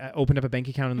had opened up a bank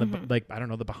account in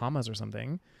the Bahamas or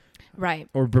something. Right.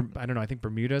 Or I don't know. I think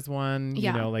Bermuda's one.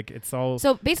 Yeah. It's all.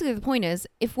 So basically, the point is,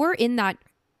 if we're in that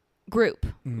group,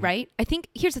 right? I think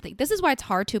here's the thing. This is why it's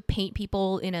hard to paint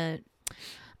people in a.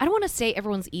 I don't want to say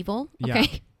everyone's evil. Okay.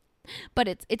 Yeah. But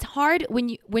it's hard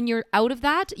when you're out of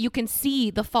that, you can see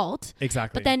the fault.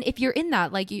 Exactly. But then if you're in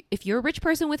that, like if you're a rich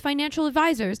person with financial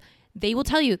advisors, they will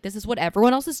tell you this is what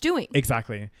everyone else is doing.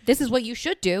 Exactly. This is what you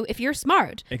should do if you're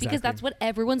smart. Exactly. Because that's what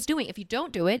everyone's doing. If you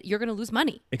don't do it, you're going to lose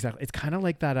money. Exactly. It's kind of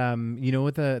like that,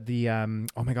 with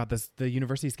oh my God, the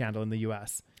university scandal in the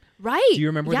US. Right. Do you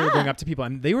remember when they were going up to people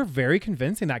and they were very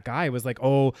convincing? That guy was like,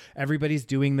 oh, everybody's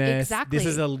doing this. Exactly. This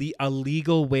is a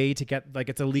legal way to get, like,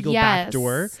 it's a legal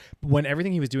backdoor, when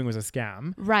everything he was doing was a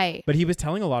scam. Right. But he was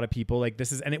telling a lot of people like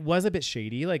this is, and it was a bit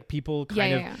shady. Like people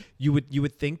you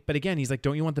would think, but again, he's like,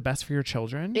 don't you want the best for your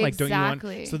children? Exactly. Like, don't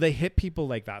you want, so they hit people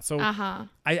like that. So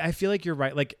I feel like you're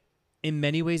right. Like, in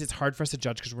many ways, it's hard for us to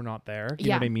judge because we're not there. You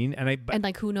know what I mean? And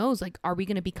like, who knows? Like, are we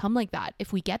going to become like that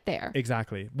if we get there?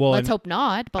 Exactly. Well, let's hope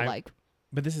not. But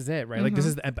but this is it, right? Like, this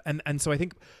is, and so I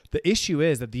think the issue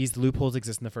is that these loopholes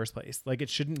exist in the first place. Like, it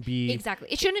shouldn't be. Exactly.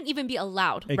 It shouldn't even be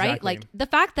allowed, right? Like, the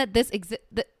fact that this exists,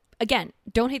 again,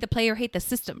 don't hate the player, hate the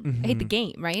system, hate the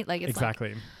game, right? Like, it's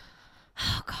exactly.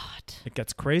 Oh God. It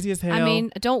gets crazy as hell. I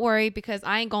mean, don't worry because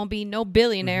I ain't gonna be no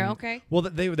billionaire, okay? Well,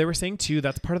 they were saying too,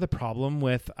 that's part of the problem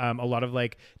with a lot of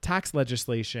like tax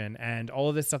legislation and all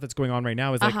of this stuff that's going on right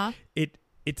now is like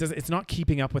it's not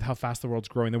keeping up with how fast the world's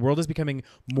growing. The world is becoming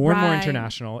more and more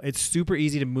international. It's super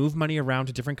easy to move money around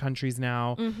to different countries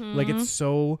now. Like it's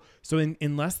so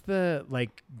unless the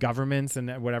like governments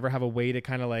and whatever have a way to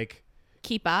kind of like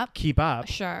keep up,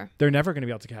 sure, they're never going to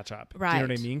be able to catch up. Right. Do you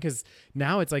know what I mean? Because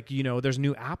now it's like, there's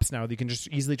new apps now that you can just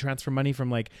easily transfer money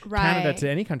from like Canada to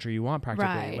any country you want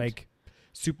practically. Like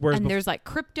super. And there's like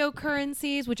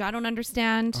cryptocurrencies, which I don't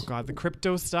understand. Oh God, the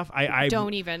crypto stuff. I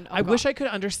don't even. I wish I could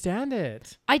understand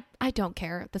it. I don't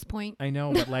care at this point. I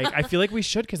know, but like I feel like we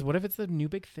should, because what if it's the new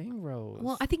big thing, Rose?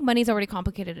 Well, I think money's already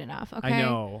complicated enough. Okay. I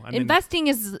know. Investing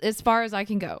is as far as I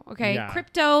can go. Okay. Yeah.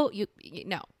 Crypto, you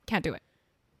no, can't do it.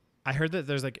 I heard that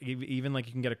there's like even like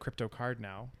you can get a crypto card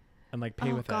now and like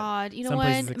pay with it. Oh God, you know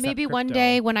what? Maybe one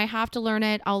day when I have to learn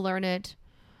it, I'll learn it.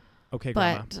 Okay,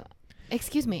 Grandma. But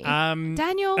excuse me,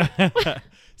 Daniel.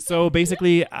 So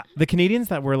basically, the Canadians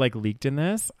that were like leaked in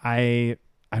this, I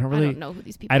don't know who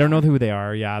these people. I don't know who they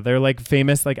are. Yeah, they're like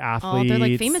famous like athletes. Oh, they're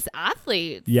like famous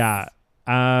athletes. Yeah.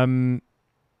 Again,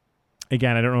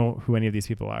 I don't know who any of these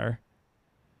people are,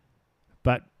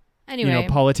 but. Anyway,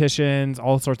 politicians,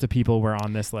 all sorts of people were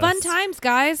on this list. Fun times,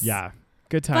 guys. Yeah,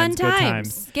 good times. Fun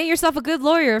times. Get yourself a good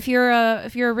lawyer if you're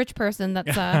a rich person.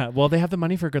 That's well, they have the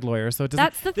money for a good lawyer, so it doesn't.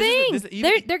 That's the thing.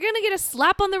 They're gonna get a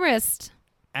slap on the wrist.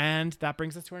 And that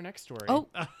brings us to our next story. Oh,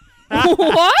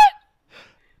 what?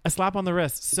 A slap on the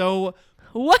wrist. So,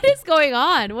 what is going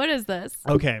on? What is this?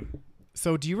 Okay,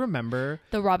 So do you remember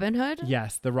the Robinhood?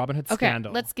 Yes, the Robinhood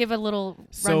scandal. Let's give a little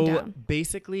So rundown.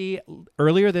 basically,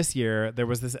 earlier this year, there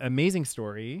was this amazing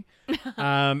story.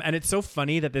 And it's so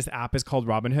funny that this app is called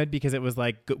Robinhood because it was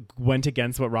like went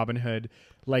against what Robinhood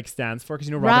like stands for.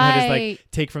 Because Robinhood is like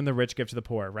take from the rich, give to the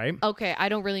poor, right? Okay, I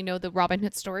don't really know the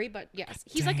Robinhood story, but yes,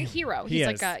 he's like a hero. He's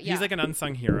like an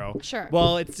unsung hero. Sure.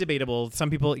 Well, it's debatable. Some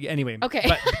people, anyway. Okay.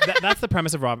 But that's the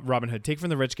premise of Robinhood. Take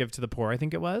from the rich, give to the poor. I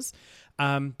think it was.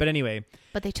 But anyway.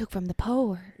 But they took from the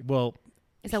poor. Well.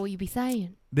 Is that what you be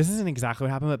saying? This isn't exactly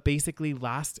what happened, but basically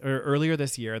earlier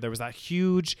this year, there was that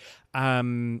huge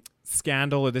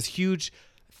scandal or this huge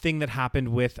thing that happened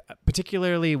with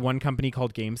particularly one company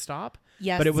called GameStop.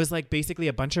 Yes. But it was like basically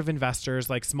a bunch of investors,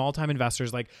 like small time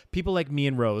investors, like people like me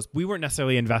and Rose. We weren't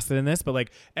necessarily invested in this, but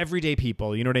like everyday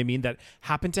people, you know what I mean? That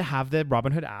happened to have the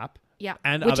Robinhood app. Yeah,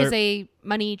 which is a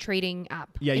money trading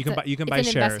app. Yeah, you can buy it's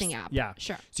an shares. Investing app. Yeah,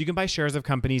 sure. So you can buy shares of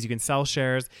companies. You can sell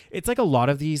shares. It's like a lot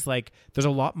of these. Like there's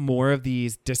a lot more of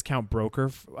these discount broker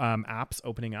apps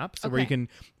opening up. So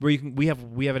we have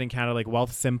it in Canada like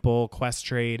Wealth Simple, Quest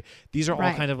Trade. These are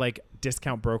all kind of like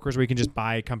discount brokers where you can just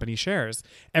buy company shares.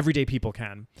 Everyday people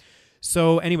can.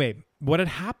 So anyway, what had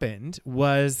happened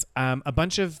was a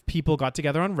bunch of people got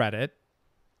together on Reddit,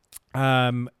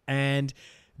 and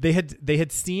they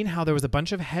had seen how there was a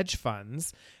bunch of hedge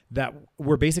funds that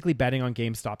were basically betting on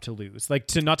GameStop to lose,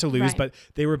 not to lose, but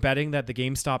they were betting that the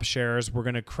GameStop shares were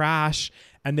going to crash,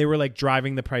 and they were like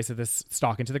driving the price of this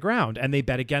stock into the ground, and they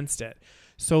bet against it.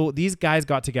 So these guys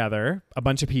got together, a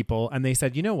bunch of people, and they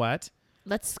said, you know what?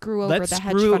 Let's screw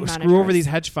over these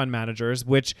hedge fund managers,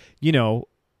 which,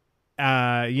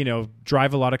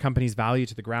 drive a lot of companies' value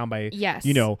to the ground by,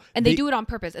 and they do it on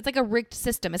purpose. It's like a rigged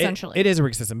system, essentially. It is a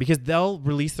rigged system because they'll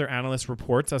release their analyst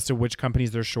reports as to which companies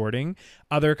they're shorting.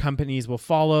 Other companies will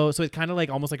follow. So it's kind of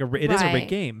like almost like it is a rigged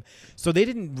game. So they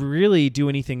didn't really do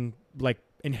anything like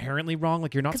inherently wrong.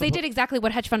 Like you're not, because they did exactly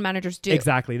what hedge fund managers do.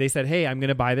 Exactly. They said, hey, I'm going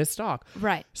to buy this stock.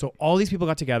 Right. So all these people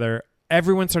got together.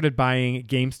 Everyone started buying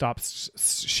GameStop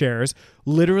shares,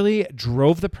 literally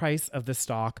drove the price of the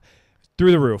stock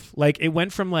through the roof. Like it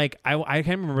went from like, I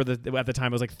can't remember at the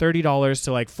time, it was like $30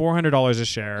 to like $400 a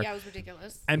share. Yeah, it was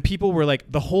ridiculous. And people were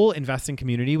like, the whole investing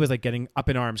community was like getting up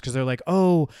in arms because they're like,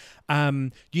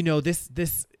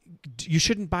 this you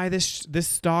shouldn't buy this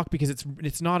stock because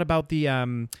it's not about the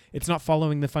it's not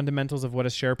following the fundamentals of what a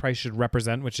share price should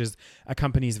represent, which is a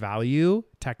company's value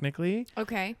technically.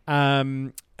 Okay.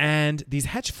 And these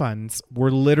hedge funds were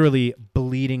literally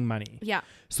bleeding money. Yeah.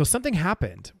 So something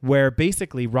happened where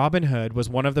basically Robinhood was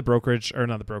one of the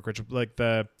like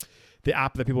the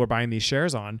app that people were buying these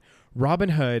shares on.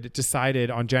 Robinhood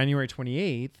decided on January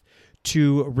 28th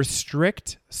to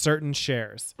restrict certain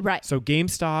shares. Right. So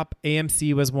GameStop,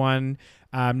 AMC was one,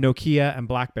 Nokia, and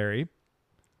BlackBerry.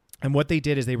 And what they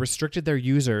did is they restricted their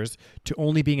users to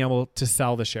only being able to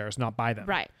sell the shares, not buy them.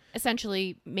 Right.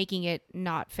 Essentially making it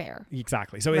not fair.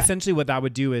 Exactly. So essentially what that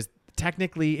would do is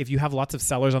technically if you have lots of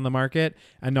sellers on the market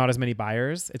and not as many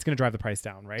buyers, it's going to drive the price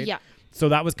down, right? Yeah. So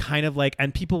that was kind of like,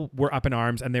 and people were up in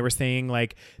arms and they were saying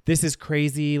like, this is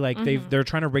crazy. Like they're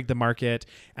trying to rig the market.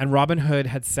 And Robinhood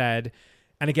had said,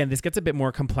 and again, this gets a bit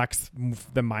more complex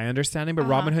than my understanding, but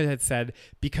Robinhood had said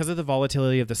because of the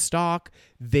volatility of the stock,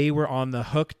 they were on the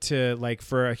hook to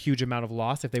for a huge amount of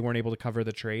loss if they weren't able to cover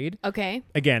the trade. Okay.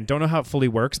 Again, don't know how it fully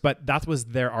works, but that was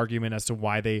their argument as to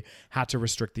why they had to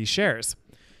restrict these shares.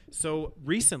 So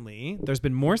recently, there's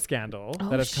been more scandal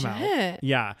that has come out.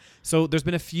 Yeah. So there's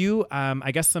been a few,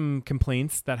 I guess, some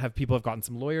complaints that people have gotten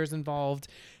some lawyers involved.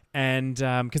 And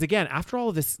because again, after all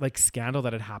of this like scandal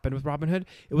that had happened with Robinhood,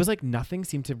 it was like nothing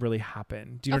seemed to really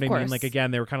happen. Do you know what I mean? Like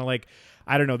again, they were kind of like,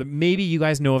 I don't know, maybe you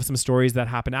guys know of some stories that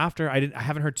happened after. I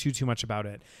haven't heard too much about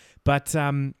it, but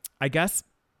I guess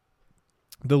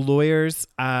the lawyers,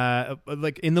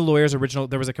 like in the lawyers' original,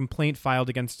 there was a complaint filed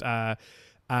against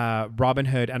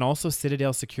Robinhood and also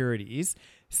Citadel Securities,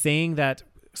 saying that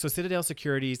Citadel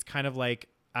Securities kind of like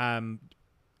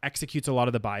executes a lot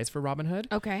of the buys for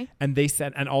Robinhood. Okay. And they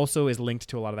said, and also is linked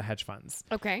to a lot of the hedge funds.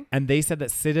 Okay. And they said that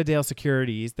Citadel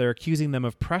Securities, they're accusing them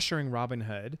of pressuring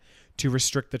Robinhood to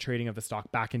restrict the trading of the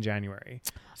stock back in January.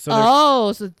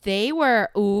 So so they were,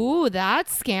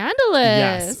 that's scandalous.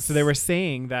 Yes. So they were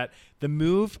saying that the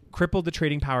move crippled the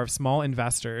trading power of small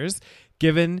investors,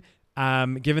 given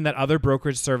that other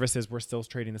brokerage services were still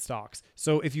trading the stocks.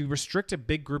 So if you restrict a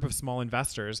big group of small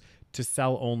investors to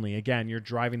sell only, again, you're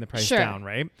driving the price down,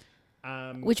 right?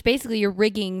 Which basically you're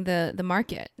rigging the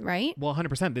market, right? Well,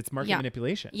 100%. It's market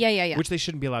manipulation. Yeah. Which they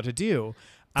shouldn't be allowed to do.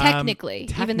 Technically,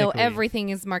 even though everything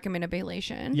is market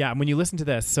manipulation. Yeah, when you listen to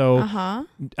this. So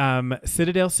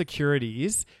Citadel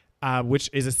Securities which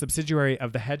is a subsidiary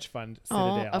of the hedge fund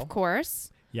Citadel. Oh, of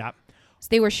course. Yeah. So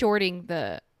they were shorting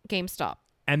the GameStop.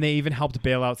 And they even helped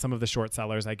bail out some of the short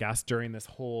sellers, I guess, during this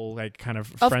whole like kind of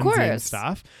frenzy and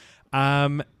stuff.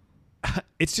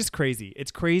 It's just crazy.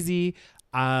 It's crazy.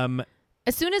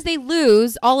 As soon as they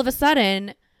lose, all of a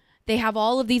sudden, they have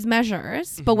all of these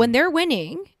measures. Mm-hmm. But when they're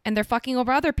winning and they're fucking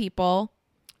over other people.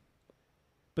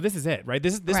 But this is it, right?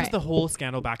 This was the whole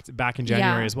scandal back in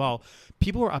January as well.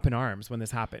 People were up in arms when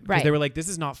this happened. Because they were like, this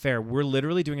is not fair. We're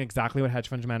literally doing exactly what hedge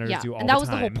fund managers do all the time. And that was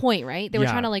the whole point, right? They were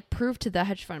trying to like prove to the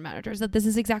hedge fund managers that this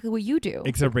is exactly what you do.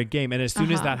 It's a rigged game. And as soon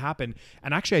as that happened,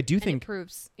 and actually I do think it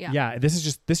proves. This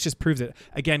just proves it.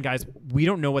 Again, guys, we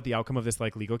don't know what the outcome of this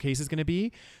like legal case is going to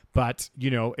be, but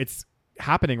it's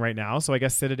happening right now. So I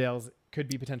guess Citadel's could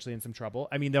be potentially in some trouble.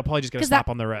 I mean, they'll probably just get a slap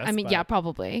on the wrist. I mean,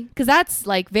 probably. Because that's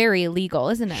like very illegal,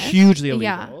 isn't it? Hugely illegal.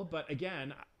 Yeah. But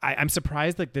again, I'm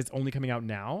surprised like this only coming out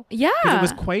now. Yeah. Because it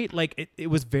was quite like, it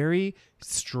was very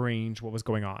strange what was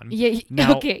going on. Yeah.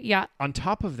 Now, okay. Yeah. On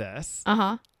top of this,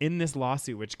 in this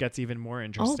lawsuit, which gets even more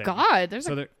interesting. Oh God.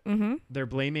 They're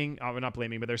blaming, not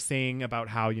blaming, but they're saying about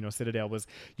how, Citadel was,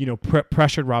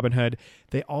 pressured Robinhood.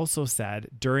 They also said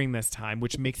during this time,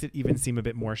 which makes it even seem a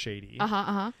bit more shady.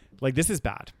 Like this is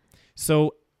bad.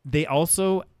 So they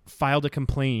also filed a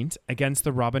complaint against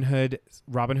the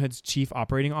Robinhood's chief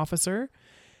operating officer,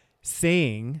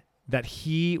 saying that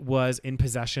he was in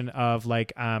possession of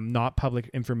like not public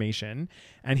information,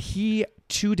 and he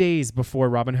 2 days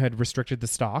before Robinhood restricted the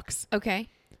stocks,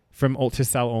 from to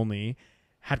sell only,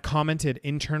 had commented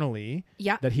internally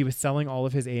that he was selling all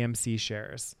of his AMC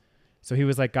shares. So he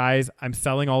was like, guys, I'm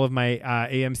selling all of my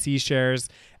AMC shares,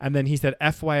 and then he said,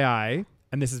 FYI.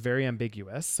 And this is very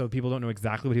ambiguous, so people don't know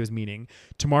exactly what he was meaning.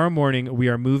 Tomorrow morning, we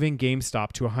are moving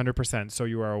GameStop to 100%, so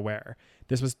you are aware.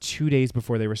 This was 2 days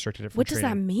before they restricted it from trading. What does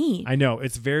that mean? I know.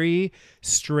 It's very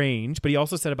strange, but he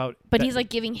also said about... But he's like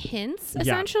giving hints,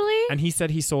 essentially? And he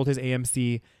said he sold his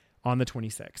AMC on the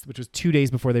 26th, which was 2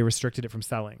 days before they restricted it from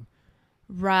selling.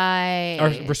 Right. Or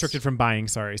restricted from buying,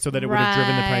 sorry, so that it would have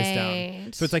driven the price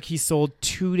down. So it's like he sold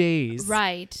 2 days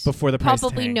before the price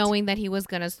Probably tanked. Knowing that he was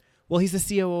going to... Well, he's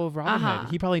the COO of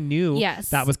Robinhood. He probably knew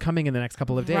that was coming in the next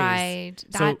couple of days. Right.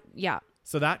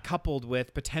 So that coupled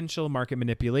with potential market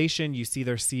manipulation, you see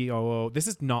their COO. This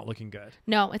is not looking good.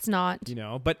 No, it's not.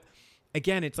 But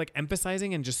again, it's like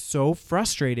emphasizing and just so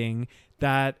frustrating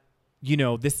that,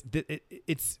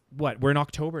 it's what? We're in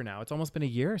October now. It's almost been a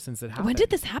year since it happened. When did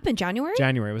this happen? January?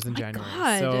 January. It was in January.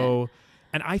 God. So...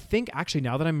 And I think actually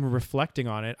now that I'm reflecting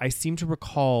on it, I seem to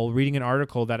recall reading an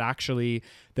article that actually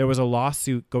there was a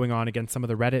lawsuit going on against some of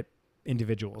the Reddit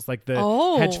individuals. Like the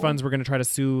hedge funds were going to try to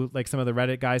sue like some of the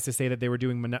Reddit guys to say that they were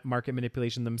doing market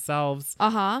manipulation themselves.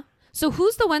 So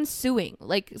who's the one suing?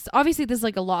 Like obviously this is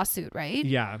like a lawsuit, right?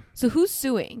 Yeah. So who's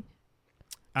suing?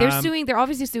 They're suing. They're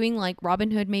obviously suing like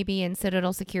Robinhood maybe and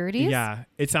Citadel Securities. Yeah.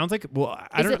 It sounds like, well,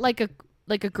 I don't know.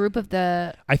 Like a group of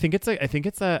the... I think it's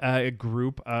a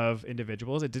group of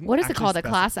individuals. It didn't. What is it called? A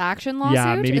class action lawsuit?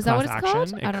 Yeah, maybe is that what it's action.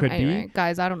 called? It could be.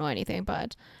 Guys, I don't know anything,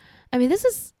 but I mean, this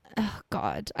is... Oh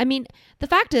God. I mean, the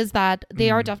fact is that they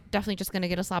are definitely just going to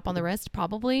get a slap on the wrist,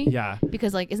 probably. Yeah.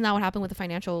 Because like, isn't that what happened with the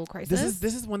financial crisis?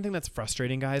 This is one thing that's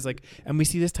frustrating, guys. Like, and we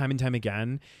see this time and time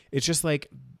again. It's just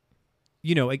like,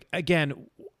 again,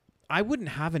 I wouldn't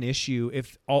have an issue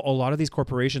if a lot of these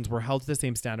corporations were held to the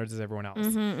same standards as everyone else.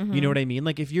 You know what I mean?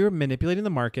 Like if you're manipulating the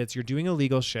markets, you're doing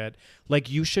illegal shit, like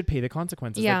you should pay the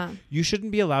consequences. Yeah. Like, you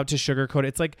shouldn't be allowed to sugarcoat it.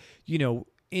 It's like,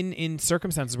 in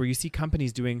circumstances where you see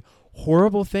companies doing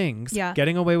horrible things,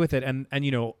 getting away with it and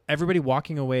everybody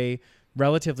walking away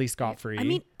relatively scot-free. I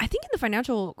mean, I think in the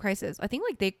financial crisis, I think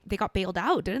like they got bailed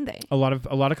out, didn't they? A lot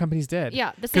of companies did.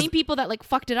 Yeah, the same people that like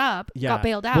fucked it up got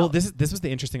bailed out. Well, this was the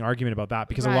interesting argument about that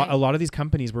because a lot of these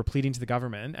companies were pleading to the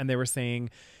government and they were saying,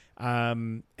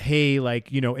 hey, like,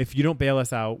 if you don't bail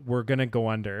us out, we're going to go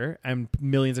under and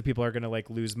millions of people are going to like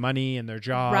lose money and their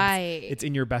jobs. Right. It's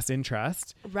in your best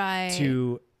interest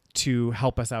to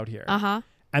help us out here.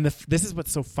 And this is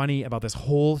what's so funny about this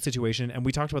whole situation. And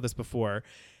we talked about this before,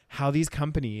 how these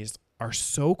companies are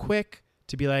so quick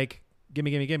to be like,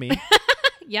 gimme.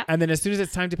 Yeah. And then as soon as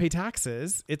it's time to pay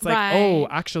taxes, it's like, oh,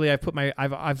 actually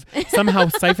I've somehow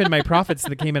siphoned my profits to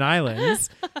the Cayman Islands,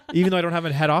 even though I don't have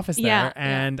a head office there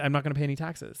and I'm not going to pay any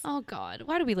taxes. Oh God.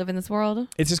 Why do we live in this world?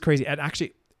 It's just crazy. And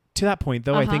actually to that point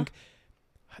though, I think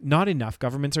not enough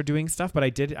governments are doing stuff, but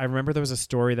I remember there was a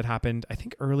story that happened, I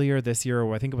think earlier this year,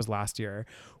 or I think it was last year,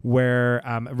 where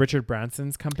Richard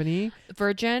Branson's company,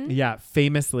 Virgin. Yeah.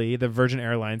 Famously, the Virgin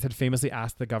Airlines had famously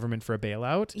asked the government for a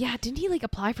bailout. Yeah. Didn't he like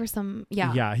apply for some?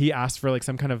 Yeah. Yeah. He asked for like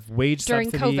some kind of wage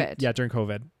during subsidy. COVID. Yeah. During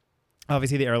COVID.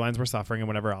 Obviously, the airlines were suffering and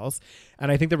whatever else.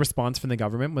 And I think the response from the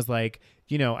government was like,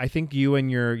 I think you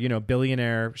and your,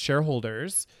 billionaire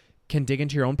shareholders can dig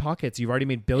into your own pockets. You've already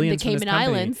made billions from this company.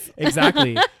 Islands.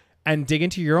 Exactly. And dig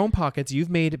into your own pockets. You've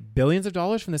made billions of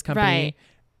dollars from this company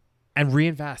and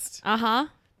reinvest.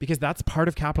 Because that's part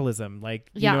of capitalism. Like,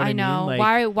 you know what I know. Mean?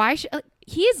 Like, why should,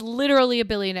 he is literally a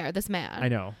billionaire, this man. I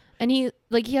know. And he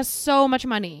has so much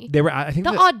money. I think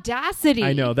the audacity.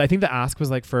 I know. I think the ask was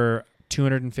like for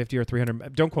 250 or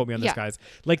 300. Don't quote me on this, guys.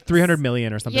 Like 300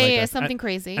 million or something like that. Yeah, something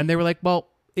crazy. And they were like, well,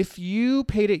 if you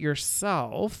paid it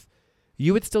yourself,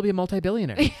 you would still be a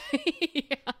multi-billionaire.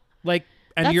 Like,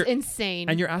 and that's insane.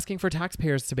 And you're asking for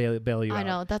taxpayers to bail you out. I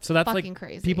know. That's fucking like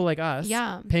crazy. People like us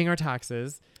paying our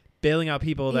taxes, bailing out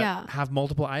people that have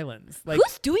multiple islands. Like,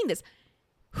 who's doing this?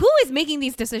 Who is making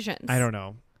these decisions? I don't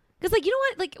know. Because, like, you know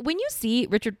what? Like, when you see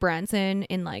Richard Branson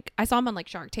in, like, I saw him on, like,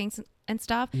 Shark Tanks and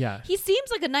stuff. Yeah. He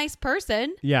seems like a nice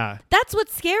person. Yeah. That's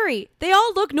what's scary. They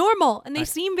all look normal and they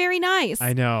seem very nice.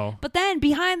 I know. But then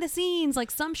behind the scenes, like,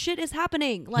 some shit is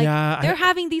happening. Like, they're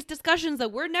having these discussions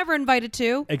that we're never invited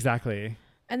to. Exactly.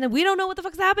 And then we don't know what the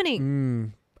fuck's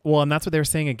happening. Well, and that's what they were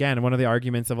saying again. One of the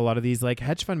arguments of a lot of these, like,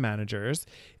 hedge fund managers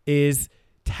is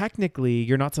technically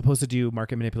you're not supposed to do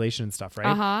market manipulation and stuff,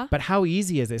 right? But how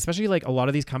easy is it? Especially like a lot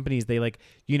of these companies, they like,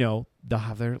 they'll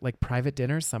have their like private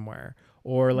dinners somewhere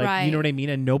or like, you know what I mean?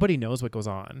 And nobody knows what goes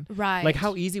on. Right. Like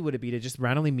how easy would it be to just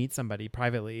randomly meet somebody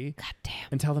privately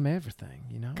and tell them everything,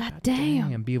 God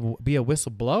damn. And be a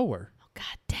whistleblower. Oh,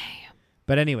 God damn.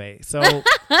 But anyway, so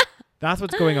that's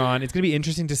what's going on. It's going to be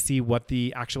interesting to see what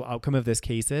the actual outcome of this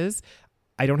case is.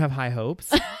 I don't have high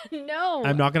hopes. No.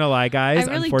 I'm not going to lie, guys.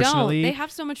 I really Unfortunately, don't. They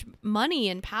have so much money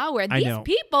and power. These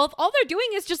people, all they're doing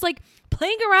is just like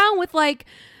playing around with like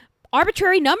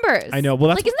arbitrary numbers. I know. Well,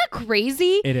 that's like, isn't that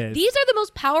crazy? It is. These are the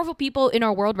most powerful people in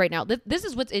our world right now. This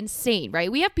is what's insane,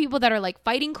 right? We have people that are like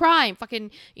fighting crime,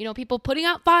 fucking, people putting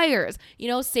out fires,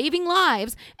 saving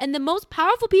lives. And the most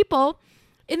powerful people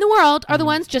in the world are the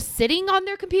ones just sitting on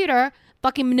their computer,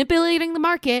 fucking manipulating the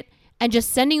market and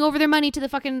just sending over their money to the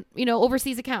fucking,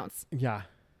 overseas accounts. Yeah.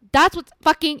 That's what's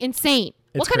fucking insane.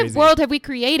 What kind of world have we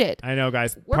created? I know,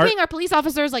 guys. We're paying our police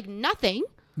officers like nothing.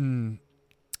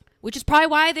 Which is probably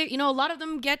why they, a lot of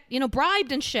them get,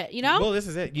 bribed and shit, Well, this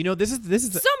is it. This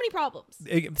is so many problems.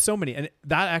 So many. And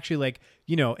that actually like,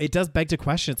 it does beg to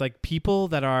question. It's like people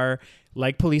that are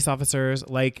like police officers,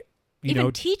 like,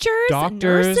 even teachers,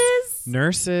 doctors,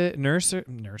 nurses,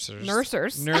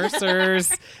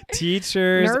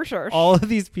 teachers, all of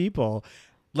these people.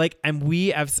 Like, and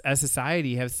we as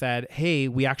society have said, hey,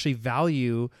 we actually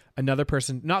value another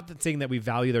person. Not that saying that we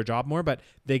value their job more, but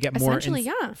they get more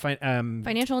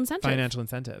financial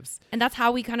incentives. And that's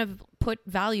how we kind of put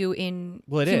value in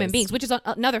human beings, which is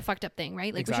another fucked up thing,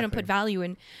 right? Like we shouldn't put value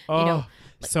in,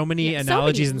 so many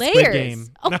analogies so in Squid Game.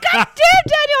 Oh, God damn, Daniel,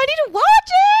 I need to watch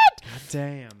it. God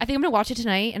damn. I think I'm going to watch it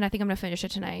tonight, and I think I'm going to finish it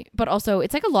tonight. But also,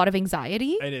 it's like a lot of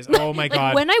anxiety. It is. Oh, my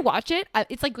God. When I watch it,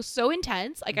 it's like so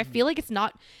intense. Like, I feel like it's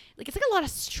not... Like, it's like a lot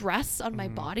of stress on my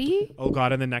body. Oh,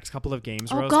 God. And the next couple of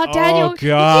games, Rose. God, Daniel. Oh,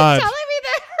 God. You keep telling me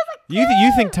that.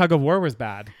 You think Tug of War was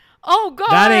bad. Oh,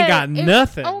 God. That ain't got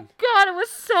nothing. Oh, God. It was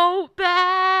so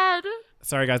bad.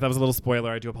 Sorry, guys. That was a little spoiler.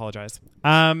 I do apologize.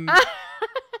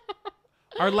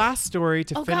 Our last story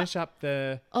to finish up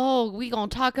the... Oh, we gonna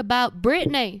talk about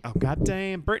Britney. Oh,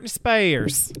 goddamn. Britney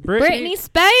Spears. Britney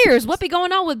Spears. What be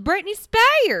going on with Britney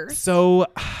Spears? So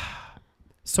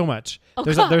much. Oh,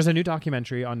 there's a new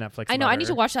documentary on Netflix. I know. I need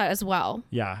to watch that as well.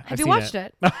 Yeah. Have you watched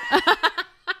it?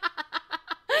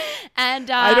 And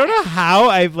I don't know how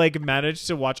I've like managed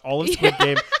to watch all of Squid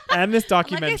Game and this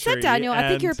documentary. Like I said, Daniel, I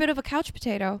think you're a bit of a couch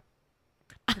potato.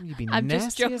 You'd be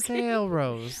nasty as hell,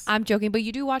 Rose. I'm joking, but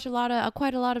you do watch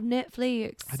quite a lot of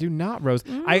Netflix. I do not, Rose.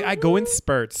 I go in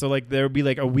spurts. So like there would be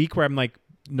like a week where I'm like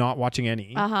not watching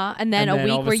any. And then a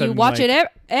week where you watch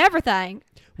everything.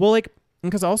 Well, like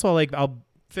because also like I'll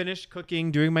finish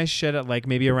cooking, doing my shit at like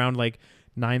maybe around like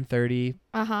 9:30.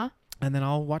 And then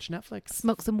I'll watch Netflix.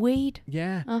 Smoke some weed.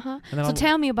 Yeah. So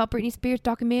tell me about Britney Spears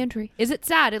documentary. Is it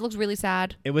sad? It looks really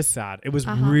sad. It was sad. It was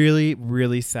really,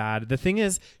 really sad. The thing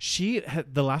is,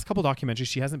 the last couple documentaries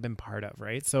she hasn't been part of,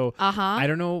 right? So I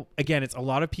don't know. Again, it's a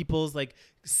lot of people's like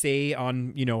say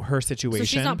on, her situation. So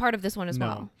she's not part of this one as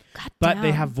well. God but damn.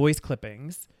 they have voice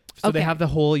clippings. So they have the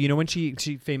whole, when she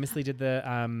famously did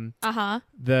the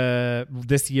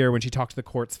this year when she talked to the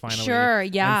courts finally. Sure,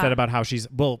 yeah. And said about how she's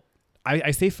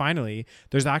I say finally.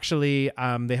 There's actually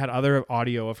they had other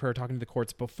audio of her talking to the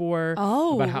courts before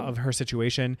of her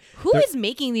situation. Who is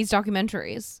making these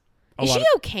documentaries? Is she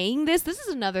okaying this? This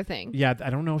is another thing. Yeah, I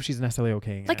don't know if she's necessarily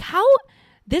okaying like it. How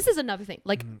this is another thing.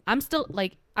 Like, I'm still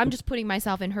like, I'm just putting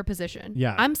myself in her position.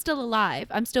 Yeah. I'm still alive.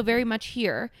 I'm still very much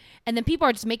here. And then people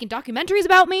are just making documentaries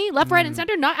about me left, right, and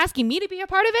center, not asking me to be a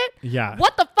part of it. Yeah.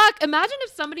 What the fuck? Imagine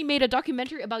if somebody made a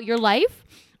documentary about your life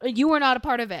and you were not a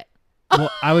part of it. Well,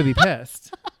 I would be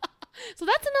pissed. So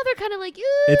that's another kind of like,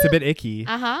 it's a bit icky.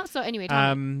 So anyway,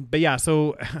 but yeah,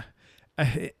 so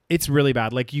it's really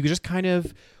bad. Like, you just kind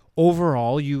of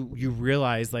overall you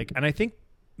realize, like, and I think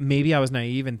maybe I was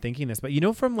naive in thinking this, but you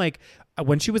know, from like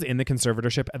when she was in the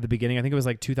conservatorship at the beginning, I think it was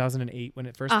like 2008 when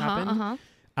it first happened.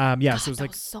 Yeah, so it was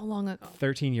like so long ago,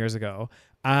 13 years ago.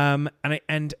 And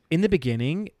in the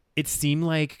beginning, it seemed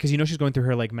like, because you know she's going through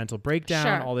her like mental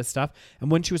breakdown, all this stuff,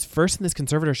 and when she was first in this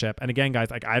conservatorship, and again,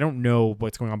 guys, like, I don't know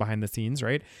what's going on behind the scenes,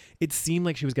 right? It seemed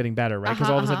like she was getting better, right? Because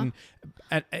all of a sudden,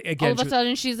 again, all of a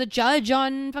sudden she's a judge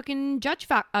on fucking Judge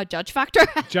Factor.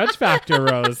 Judge Factor,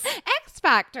 Rose. X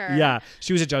Factor. Yeah,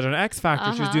 she was a judge on X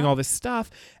Factor. She was doing all this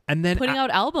stuff, and then putting out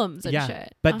albums and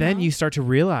shit. But then you start to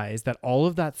realize that all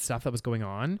of that stuff that was going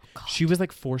on, she was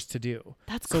like forced to do.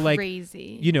 That's so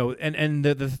crazy. Like, you know, and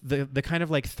the kind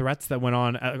of like threats that went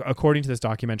on according to this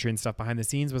documentary and stuff behind the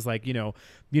scenes was like, you know,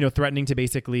 threatening to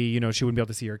basically, you know, she wouldn't be able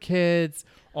to see her kids,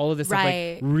 all of this stuff,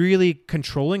 like really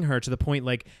controlling her to the point,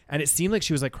 like, and it seemed like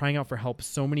she was like crying out for help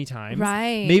so many times.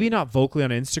 Right. Maybe not vocally on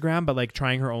Instagram, but like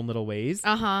trying her own little ways.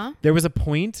 There was a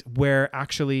point where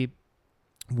actually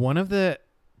one of the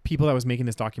people that was making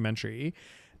this documentary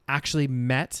actually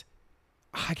met,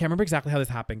 I can't remember exactly how this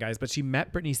happened, guys, but she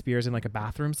met Britney Spears in like a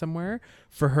bathroom somewhere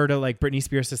for her to like Britney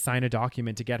Spears to sign a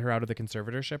document to get her out of the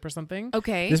conservatorship or something.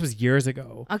 Okay. This was years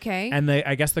ago. Okay. And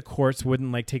I guess the courts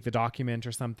wouldn't like take the document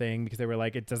or something because they were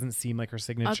like, it doesn't seem like her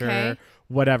signature,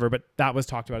 whatever. But that was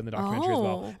talked about in the documentary as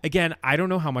well. Again, I don't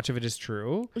know how much of it is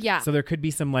true. Yeah. So there could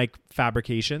be some like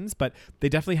fabrications, but they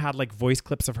definitely had like voice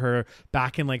clips of her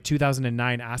back in like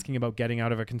 2009 asking about getting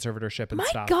out of a conservatorship and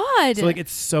stuff. My God. So like,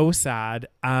 it's so sad.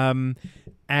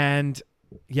 And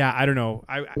yeah, I don't know.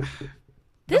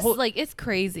 This like, it's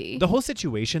crazy. The whole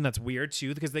situation, that's weird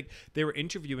too, because like they were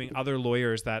interviewing other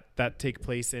lawyers that take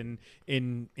place in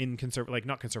like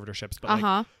not conservatorships, but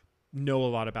like know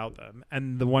a lot about them.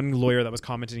 And the one lawyer that was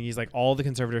commenting, he's like, all the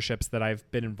conservatorships that I've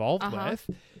been involved with,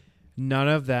 none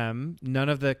of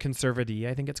the conservatee,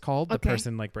 I think it's called, the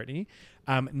person like Britney,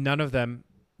 none of them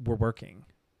were working.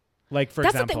 Like, for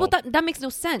example, that makes no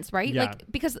sense, right? Yeah.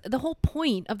 Like, because the whole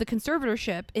point of the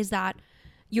conservatorship is that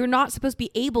you're not supposed to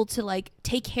be able to like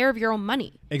take care of your own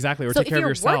money. Exactly. Or take care of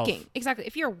yourself.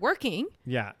 If you're working,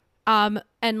 yeah. And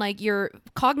like you're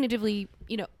cognitively,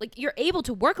 you know, like you're able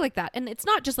to work like that. And it's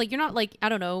not just like, you're not like, I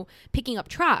don't know, picking up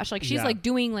trash. Like she's like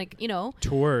doing like, you know,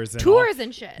 tours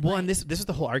and shit. Well, and this is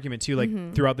the whole argument too,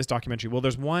 like throughout this documentary. Well,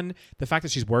 there's the fact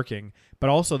that she's working, but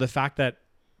also the fact that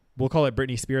we'll call it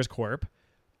Britney Spears Corp.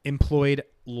 Employed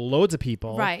loads of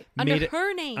people, right? Under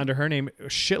her name, a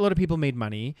shitload of people made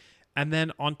money, and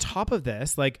then on top of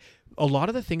this, like a lot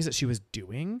of the things that she was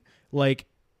doing, like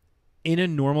in a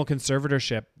normal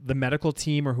conservatorship, the medical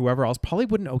team or whoever else probably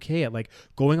wouldn't okay it, like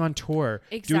going on tour,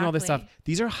 doing all this stuff.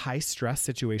 These are high stress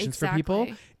situations for people.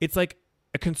 It's like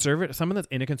someone that's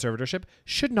in a conservatorship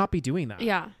should not be doing that.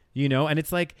 Yeah, you know, and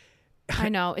it's like. I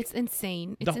know. It's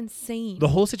insane. It's insane. The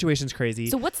whole situation's crazy.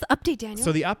 So what's the update, Daniel?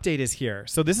 So the update is here.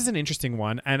 So this is an interesting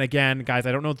one. And again, guys,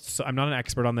 I don't know. I'm not an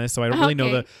expert on this, so I don't really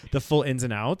know the full ins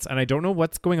and outs. And I don't know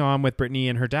what's going on with Britney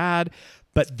and her dad.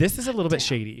 But this is a little bit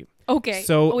shady. Okay.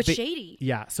 So it's shady.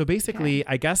 Yeah. So basically,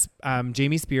 I guess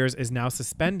Jamie Spears is now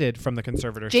suspended from the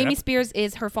conservatorship. Jamie Spears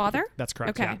is her father? That's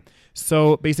correct. Okay. Yeah.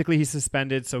 So basically, he's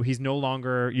suspended. So he's no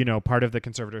longer, part of the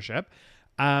conservatorship.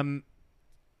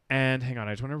 And hang on,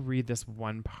 I just want to read this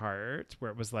one part where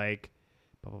it was like,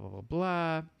 blah, blah, blah, blah,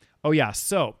 blah. Oh, yeah.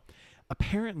 So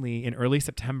apparently in early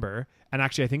September, and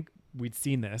actually I think we'd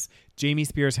seen this, Jamie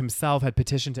Spears himself had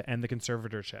petitioned to end the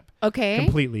conservatorship. Okay.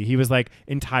 Completely. He was like,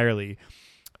 entirely.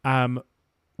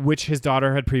 Which his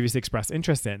daughter had previously expressed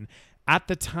interest in. At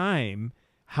the time,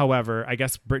 however, I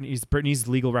guess Britney's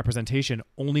legal representation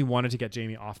only wanted to get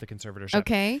Jamie off the conservatorship.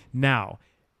 Okay. Now,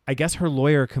 I guess her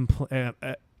lawyer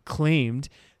claimed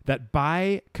that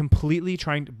by Jamie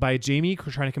trying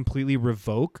to completely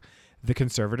revoke the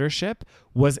conservatorship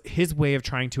was his way of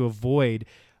trying to avoid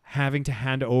having to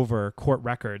hand over court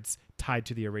records tied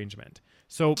to the arrangement.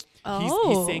 So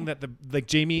he's saying that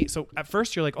Jamie. So at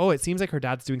first you're like, oh, it seems like her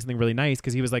dad's doing something really nice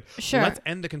because he was like, well, let's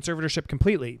end the conservatorship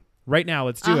completely right now.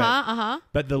 Let's do it.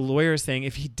 But the lawyer is saying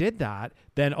if he did that,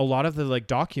 then a lot of the like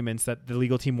documents that the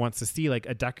legal team wants to see, like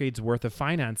a decade's worth of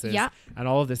finances and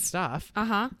all of this stuff.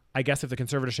 I guess if the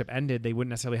conservatorship ended, they wouldn't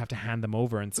necessarily have to hand them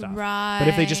over and stuff. Right. But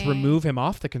if they just remove him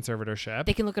off the conservatorship,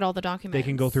 they can look at all the documents. They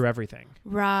can go through everything.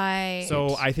 Right.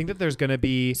 So I think that there's going to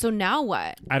be... So now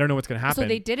what? I don't know what's going to happen. So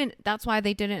they didn't... That's why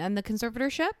they didn't end the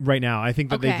conservatorship? Right now. I think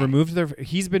that they've removed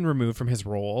he's been removed from his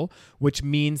role, which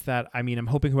means that, I mean, I'm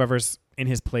hoping whoever's in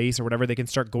his place or whatever, they can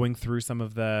start going through some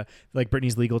of the... Like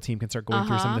Britney's legal team can start going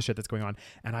through some of the shit that's going on.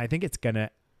 And I think it's going to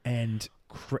end...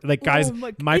 Like guys,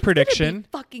 my prediction,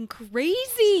 fucking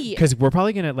crazy. Because we're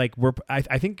probably gonna like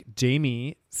I think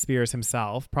Jamie Spears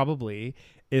himself probably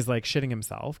is like shitting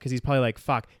himself because he's probably like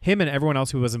fuck him and everyone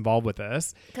else who was involved with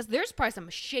this. Because there's probably some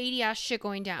shady ass shit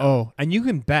going down. Oh, and you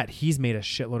can bet he's made a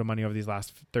shitload of money over these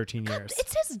last 13 years.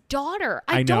 It's his daughter.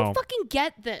 I don't fucking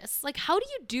get this. Like, how do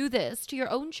you do this to your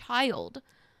own child?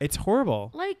 It's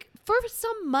horrible. Like, for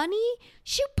some money,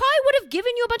 she probably would have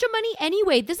given you a bunch of money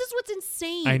anyway. This is what's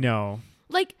insane. I know.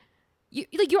 Like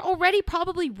you're already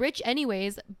probably rich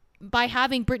anyways by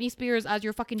having Britney Spears as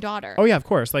your fucking daughter. Oh yeah, of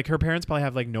course. Like her parents probably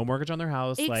have like no mortgage on their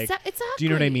house. Like, exactly. Do you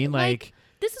know what I mean? Like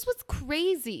this is what's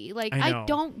crazy. Like I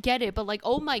don't get it, but like,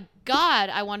 oh my God,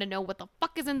 I want to know what the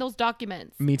fuck is in those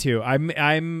documents. Me too.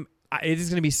 It is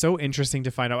going to be so interesting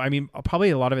to find out. I mean, probably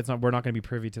a lot of we're not going to be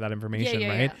privy to that information,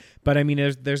 right? Yeah. But I mean,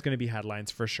 there's going to be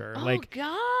headlines for sure. Oh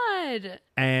God.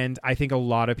 And I think a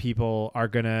lot of people are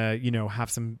going to, have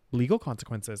some legal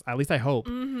consequences. At least I hope.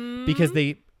 Because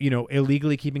they,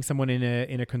 illegally keeping someone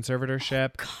in a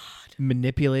conservatorship,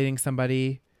 manipulating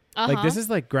somebody. Like this is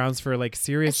like grounds for like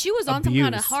serious She was on abuse. some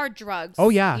kind of hard drugs. Oh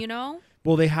yeah.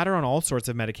 Well, they had her on all sorts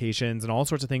of medications and all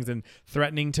sorts of things and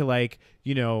threatening to like,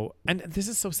 and this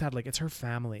is so sad. Like it's her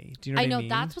family. Do you know what I mean? I know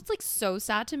that's what's like so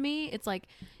sad to me. It's like,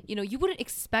 you wouldn't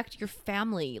expect your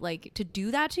family like to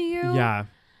do that to you. Yeah.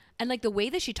 And like the way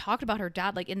that she talked about her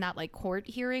dad, like in that like court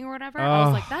hearing or whatever, I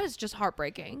was like, that is just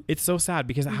heartbreaking. It's so sad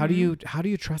because how do you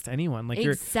trust anyone? Like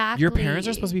exactly. your parents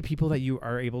are supposed to be people that you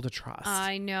are able to trust.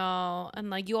 I know,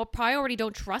 and like you probably already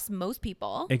don't trust most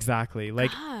people. Exactly. Like,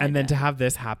 God. And then to have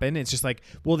this happen, it's just like,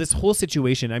 well, this whole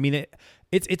situation. I mean,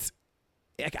 it's.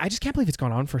 I just can't believe it's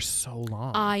gone on for so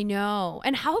long. I know,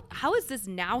 and how is this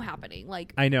now happening?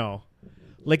 Like, I know,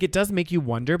 like it does make you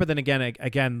wonder, but then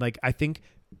again, like I think.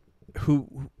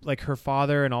 Who like her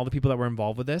father and all the people that were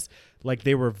involved with this, like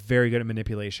they were very good at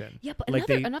manipulation. Yeah, but like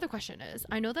another question is,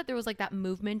 I know that there was like that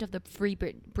movement of the Free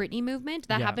Britney movement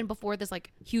that happened before this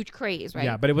like huge craze, right?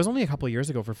 Yeah, but it was only a couple of years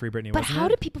ago for Free Britney. But how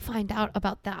did people find out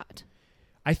about that?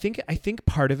 I think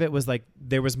part of it was like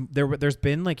there's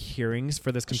been like hearings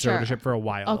for this conservatorship for a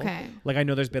while. Okay. Like I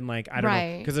know there's been like I don't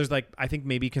know because there's like I think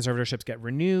maybe conservatorships get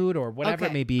renewed or whatever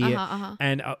it may be,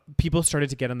 and people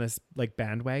started to get on this like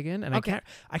bandwagon. And I can't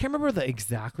remember the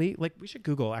exactly like we should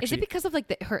Google actually. Is it because of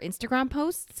like her Instagram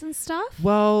posts and stuff?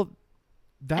 Well.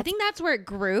 I think that's where it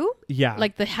grew. Yeah.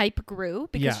 Like the hype grew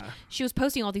because she was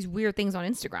posting all these weird things on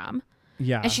Instagram.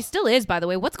 Yeah. And she still is, by the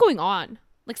way. What's going on?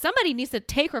 Like somebody needs to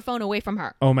take her phone away from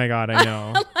her. Oh my God, I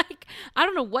know. Like I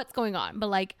don't know what's going on, but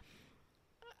like,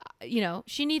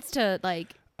 she needs to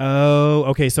like. Oh,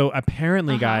 okay. So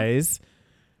apparently, guys,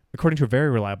 according to a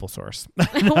very reliable source,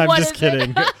 I'm just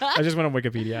kidding. I just went on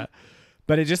Wikipedia,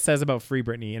 but it just says about Free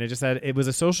Britney, and it just said it was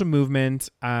a social movement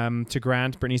to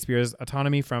grant Britney Spears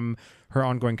autonomy from her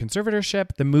ongoing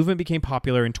conservatorship. The movement became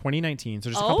popular in 2019, so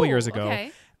just a couple years ago.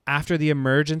 Okay. After the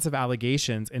emergence of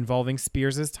allegations involving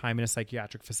Spears' time in a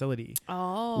psychiatric facility.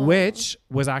 Oh. Which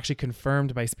was actually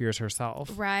confirmed by Spears herself.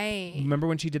 Right. Remember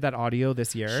when she did that audio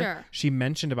this year? Sure. She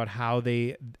mentioned about how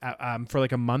they, for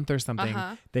like a month or something,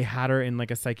 they had her in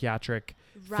like a psychiatric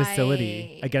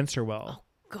facility against her will. Oh.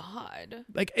 God,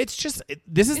 like it's just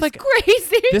this is like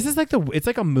crazy. This is like it's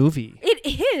like a movie.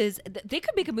 It is. They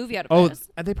could make a movie out of this.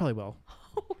 They probably will.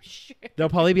 Oh shit! There'll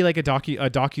probably be like a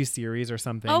docu series or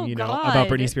something, about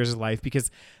Britney Spears' life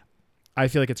because I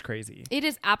feel like it's crazy. It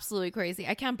is absolutely crazy.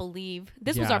 I can't believe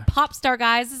this was our pop star,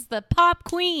 guys. This is the pop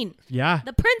queen. Yeah,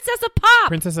 the princess of pop.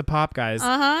 Princess of pop, guys.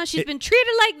 She's been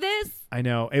treated like this. I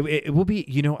know. It will be.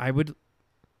 I would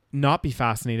not be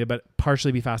fascinated, but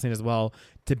partially be fascinated as well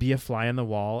to be a fly on the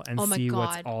wall and see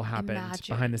what's all happened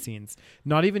behind the scenes.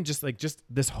 Not even just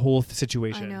this whole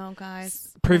situation. I know,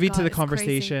 guys. Privy to the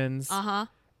conversations.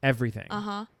 Everything.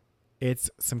 It's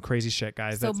some crazy shit,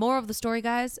 guys. So more of the story,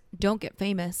 guys, don't get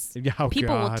famous. Oh,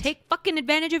 people will take fucking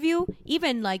advantage of you,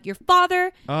 even like your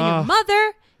father and your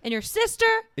mother and your sister.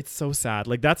 It's so sad.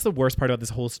 Like that's the worst part about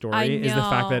this whole story is the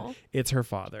fact that it's her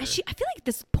father. I feel like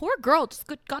this poor girl just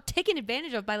got taken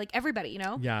advantage of by like everybody,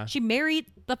 Yeah. She married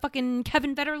the fucking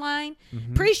Kevin Federline.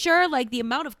 Pretty sure like the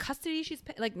amount of custody she's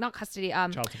not custody,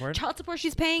 child support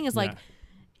she's paying is like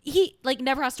he like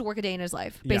never has to work a day in his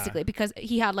life, basically, because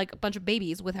he had like a bunch of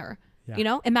babies with her. Yeah. You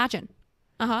know, imagine.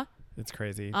 It's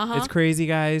crazy. It's crazy,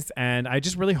 guys. And I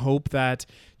just really hope that,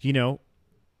 you know,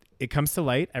 it comes to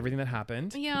light, everything that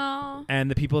happened. Yeah. And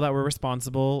the people that were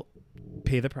responsible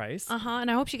pay the price.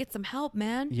 And I hope she gets some help,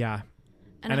 man. Yeah.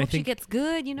 And I hope she gets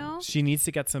good, you know? She needs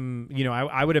to get some, you know,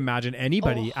 I would imagine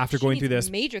anybody after going through this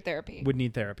major therapy would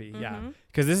need therapy. Yeah.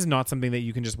 Because this is not something that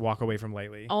you can just walk away from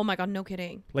lightly. Oh my God, no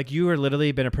kidding. Like you are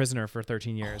literally been a prisoner for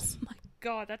 13 years. Oh my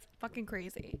God, that's fucking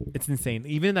crazy. It's insane.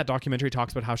 Even that documentary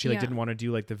talks about how she like didn't want to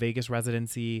do like the Vegas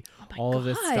residency, all of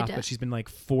this stuff, but she's been like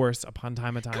forced upon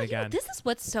time and time again. You know, this is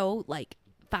what's so like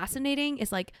fascinating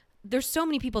is like, there's so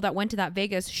many people that went to that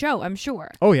Vegas show, I'm sure.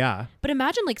 Oh, yeah. But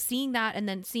imagine like seeing that and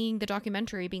then seeing the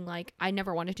documentary being like, I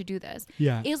never wanted to do this.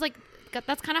 Yeah. It was like,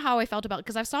 that's kind of how I felt about it.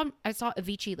 Because I saw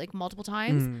Avicii like multiple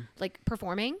times, like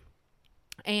performing.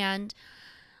 And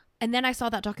then I saw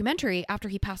that documentary after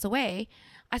he passed away.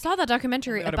 I saw that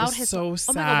documentary about his... so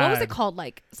sad. Oh my God, what was it called?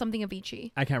 Like something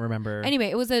Avicii. I can't remember. Anyway,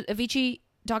 it was a Avicii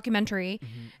documentary.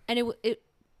 And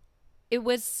it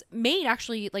was made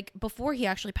actually like before he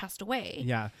actually passed away.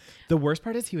 Yeah. The worst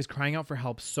part is he was crying out for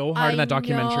help so hard in that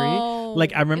documentary.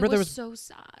 Like I remember there was so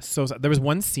sad. So sad. There was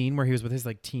one scene where he was with his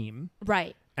like team.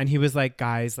 Right. And he was like,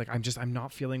 guys, like I'm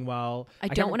not feeling well. I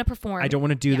don't want to perform. I don't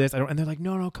want to do this. And they're like,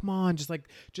 no, come on. Just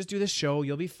do this show.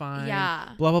 You'll be fine. Yeah.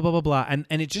 Blah, blah, blah, blah, blah. And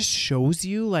it just shows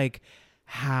you like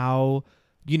how,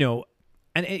 you know,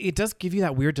 and it does give you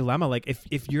that weird dilemma. Like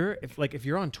if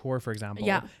you're on tour, for example,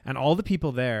 and all the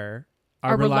people there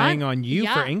are relying on you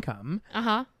for income.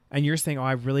 And you're saying, oh,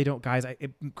 I really don't, guys.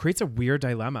 It creates a weird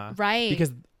dilemma. Right.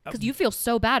 Because you feel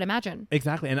so bad, imagine.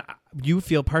 Exactly. And you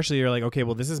feel partially, you're like, okay,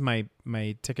 well, this is my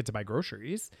ticket to buy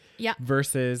groceries. Yeah.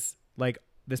 Versus like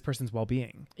this person's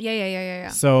well-being. Yeah.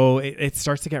 So it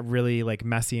starts to get really like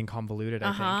messy and convoluted,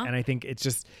 I think. And I think it's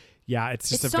just,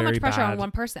 it's so much pressure on one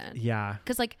person. Yeah.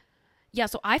 Because like, yeah,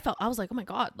 so I was like, oh my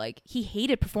God, like he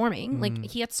hated performing. Like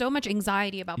he had so much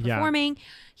anxiety about performing.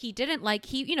 He didn't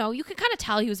like, you know, you could kind of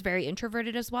tell he was very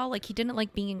introverted as well. Like he didn't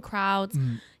like being in crowds.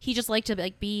 He just liked to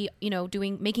like be, you know,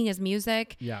 making his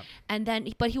music. Yeah. And then,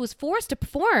 but he was forced to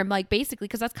perform like basically,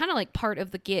 because that's kind of like part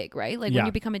of the gig, right? Like when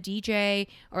you become a DJ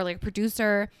or like a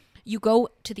producer, you go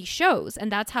to these shows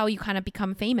and that's how you kind of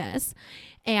become famous.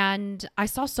 And I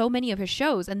saw so many of his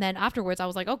shows. And then afterwards I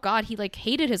was like, oh God, he like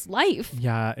hated his life.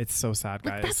 Yeah. It's so sad,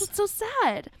 guys. Like, that's what's so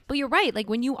sad. But you're right. Like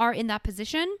when you are in that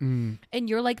position and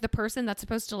you're like the person that's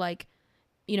supposed to like,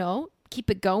 you know, keep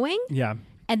it going. Yeah.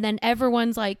 And then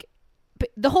everyone's like,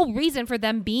 the whole reason for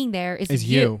them being there is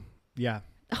you. Yeah.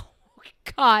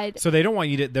 God. So they don't want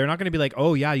you to, they're not going to be like,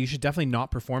 oh yeah, you should definitely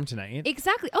not perform tonight.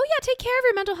 Exactly. Oh yeah, take care of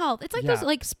your mental health. It's like those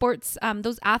like sports,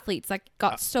 those athletes that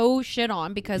got so shit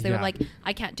on because they were like,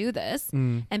 I can't do this.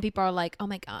 And people are like, oh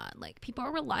my God, like people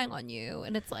are relying on you.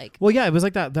 And it's like, well, yeah, it was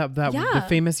like that the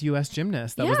famous US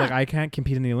gymnast that was like, I can't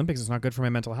compete in the Olympics. It's not good for my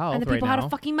mental health. And the people had a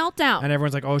fucking meltdown. And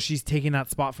everyone's like, oh, she's taking that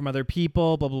spot from other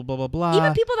people, blah, blah, blah, blah, blah.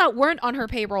 Even people that weren't on her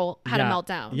payroll had a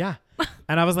meltdown. Yeah.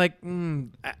 And I was like,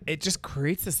 it just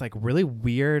creates this like really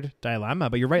weird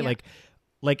dilemma. But you're right.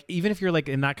 Like even if you're like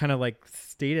in that kind of like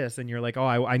status and you're like, oh,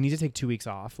 I need to take 2 weeks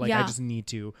off. Like I just need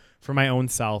to for my own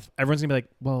self. Everyone's gonna be like,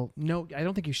 well, no, I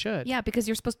don't think you should. Yeah, because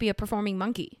you're supposed to be a performing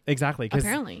monkey. Exactly.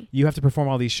 Apparently. You have to perform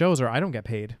all these shows or I don't get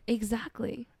paid.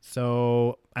 Exactly.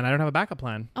 So, and I don't have a backup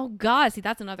plan. Oh God. See,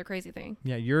 that's another crazy thing.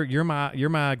 Yeah. You're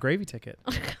my gravy ticket.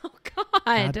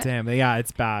 God damn. Yeah,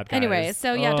 it's bad, guys. Anyway,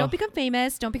 so don't become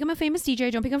famous. Don't become a famous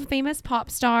DJ. Don't become a famous pop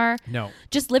star. No.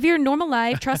 Just live your normal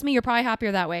life. Trust me, you're probably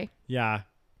happier that way. Yeah.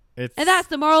 And that's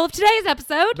the moral of today's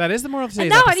episode. That is the moral of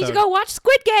today's episode. episode. And now I need to go watch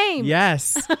Squid Game.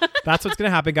 Yes. That's what's going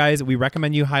to happen, guys. We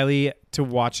recommend you highly to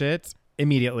watch it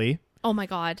immediately. Oh my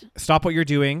God. Stop what you're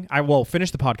doing. I will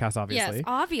finish the podcast, obviously. Yes,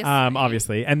 obviously.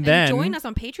 Obviously. And then join us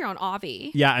on Patreon,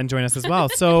 Avi. Yeah, and join us as well.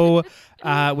 So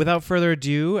without further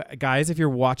ado, guys, if you're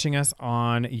watching us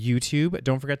on YouTube,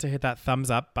 don't forget to hit that thumbs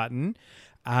up button.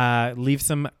 Leave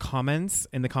some comments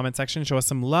in the comment section. Show us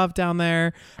some love down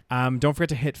there. Don't forget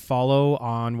to hit follow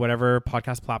on whatever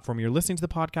podcast platform you're listening to the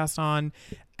podcast on.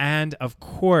 And of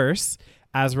course,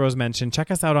 as Rose mentioned,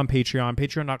 check us out on Patreon,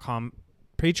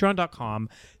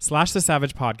 patreon.com/The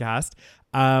Savage Podcast.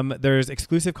 There's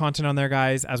exclusive content on there,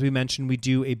 guys. As we mentioned, we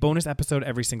do a bonus episode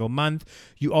every single month.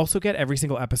 You also get every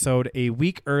single episode a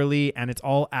week early, and it's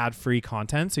all ad-free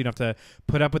content. So you don't have to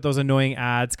put up with those annoying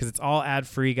ads because it's all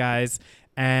ad-free, guys.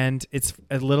 And it's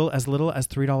as little as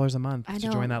 $3 a month to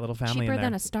join that little family. Cheaper in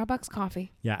there. than a Starbucks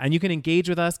coffee. Yeah, and you can engage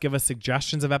with us, give us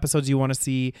suggestions of episodes you want to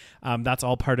see. That's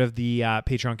all part of the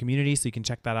Patreon community, so you can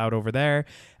check that out over there.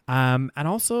 And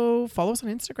also follow us on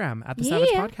Instagram at The Savage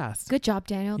Podcast. Good job,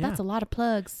 Daniel. Yeah. That's a lot of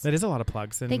plugs. That is a lot of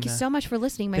plugs. And thank you so much for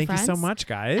listening, my friends. Thank you so much,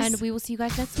 guys. And we will see you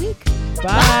guys next week.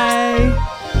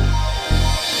 Bye.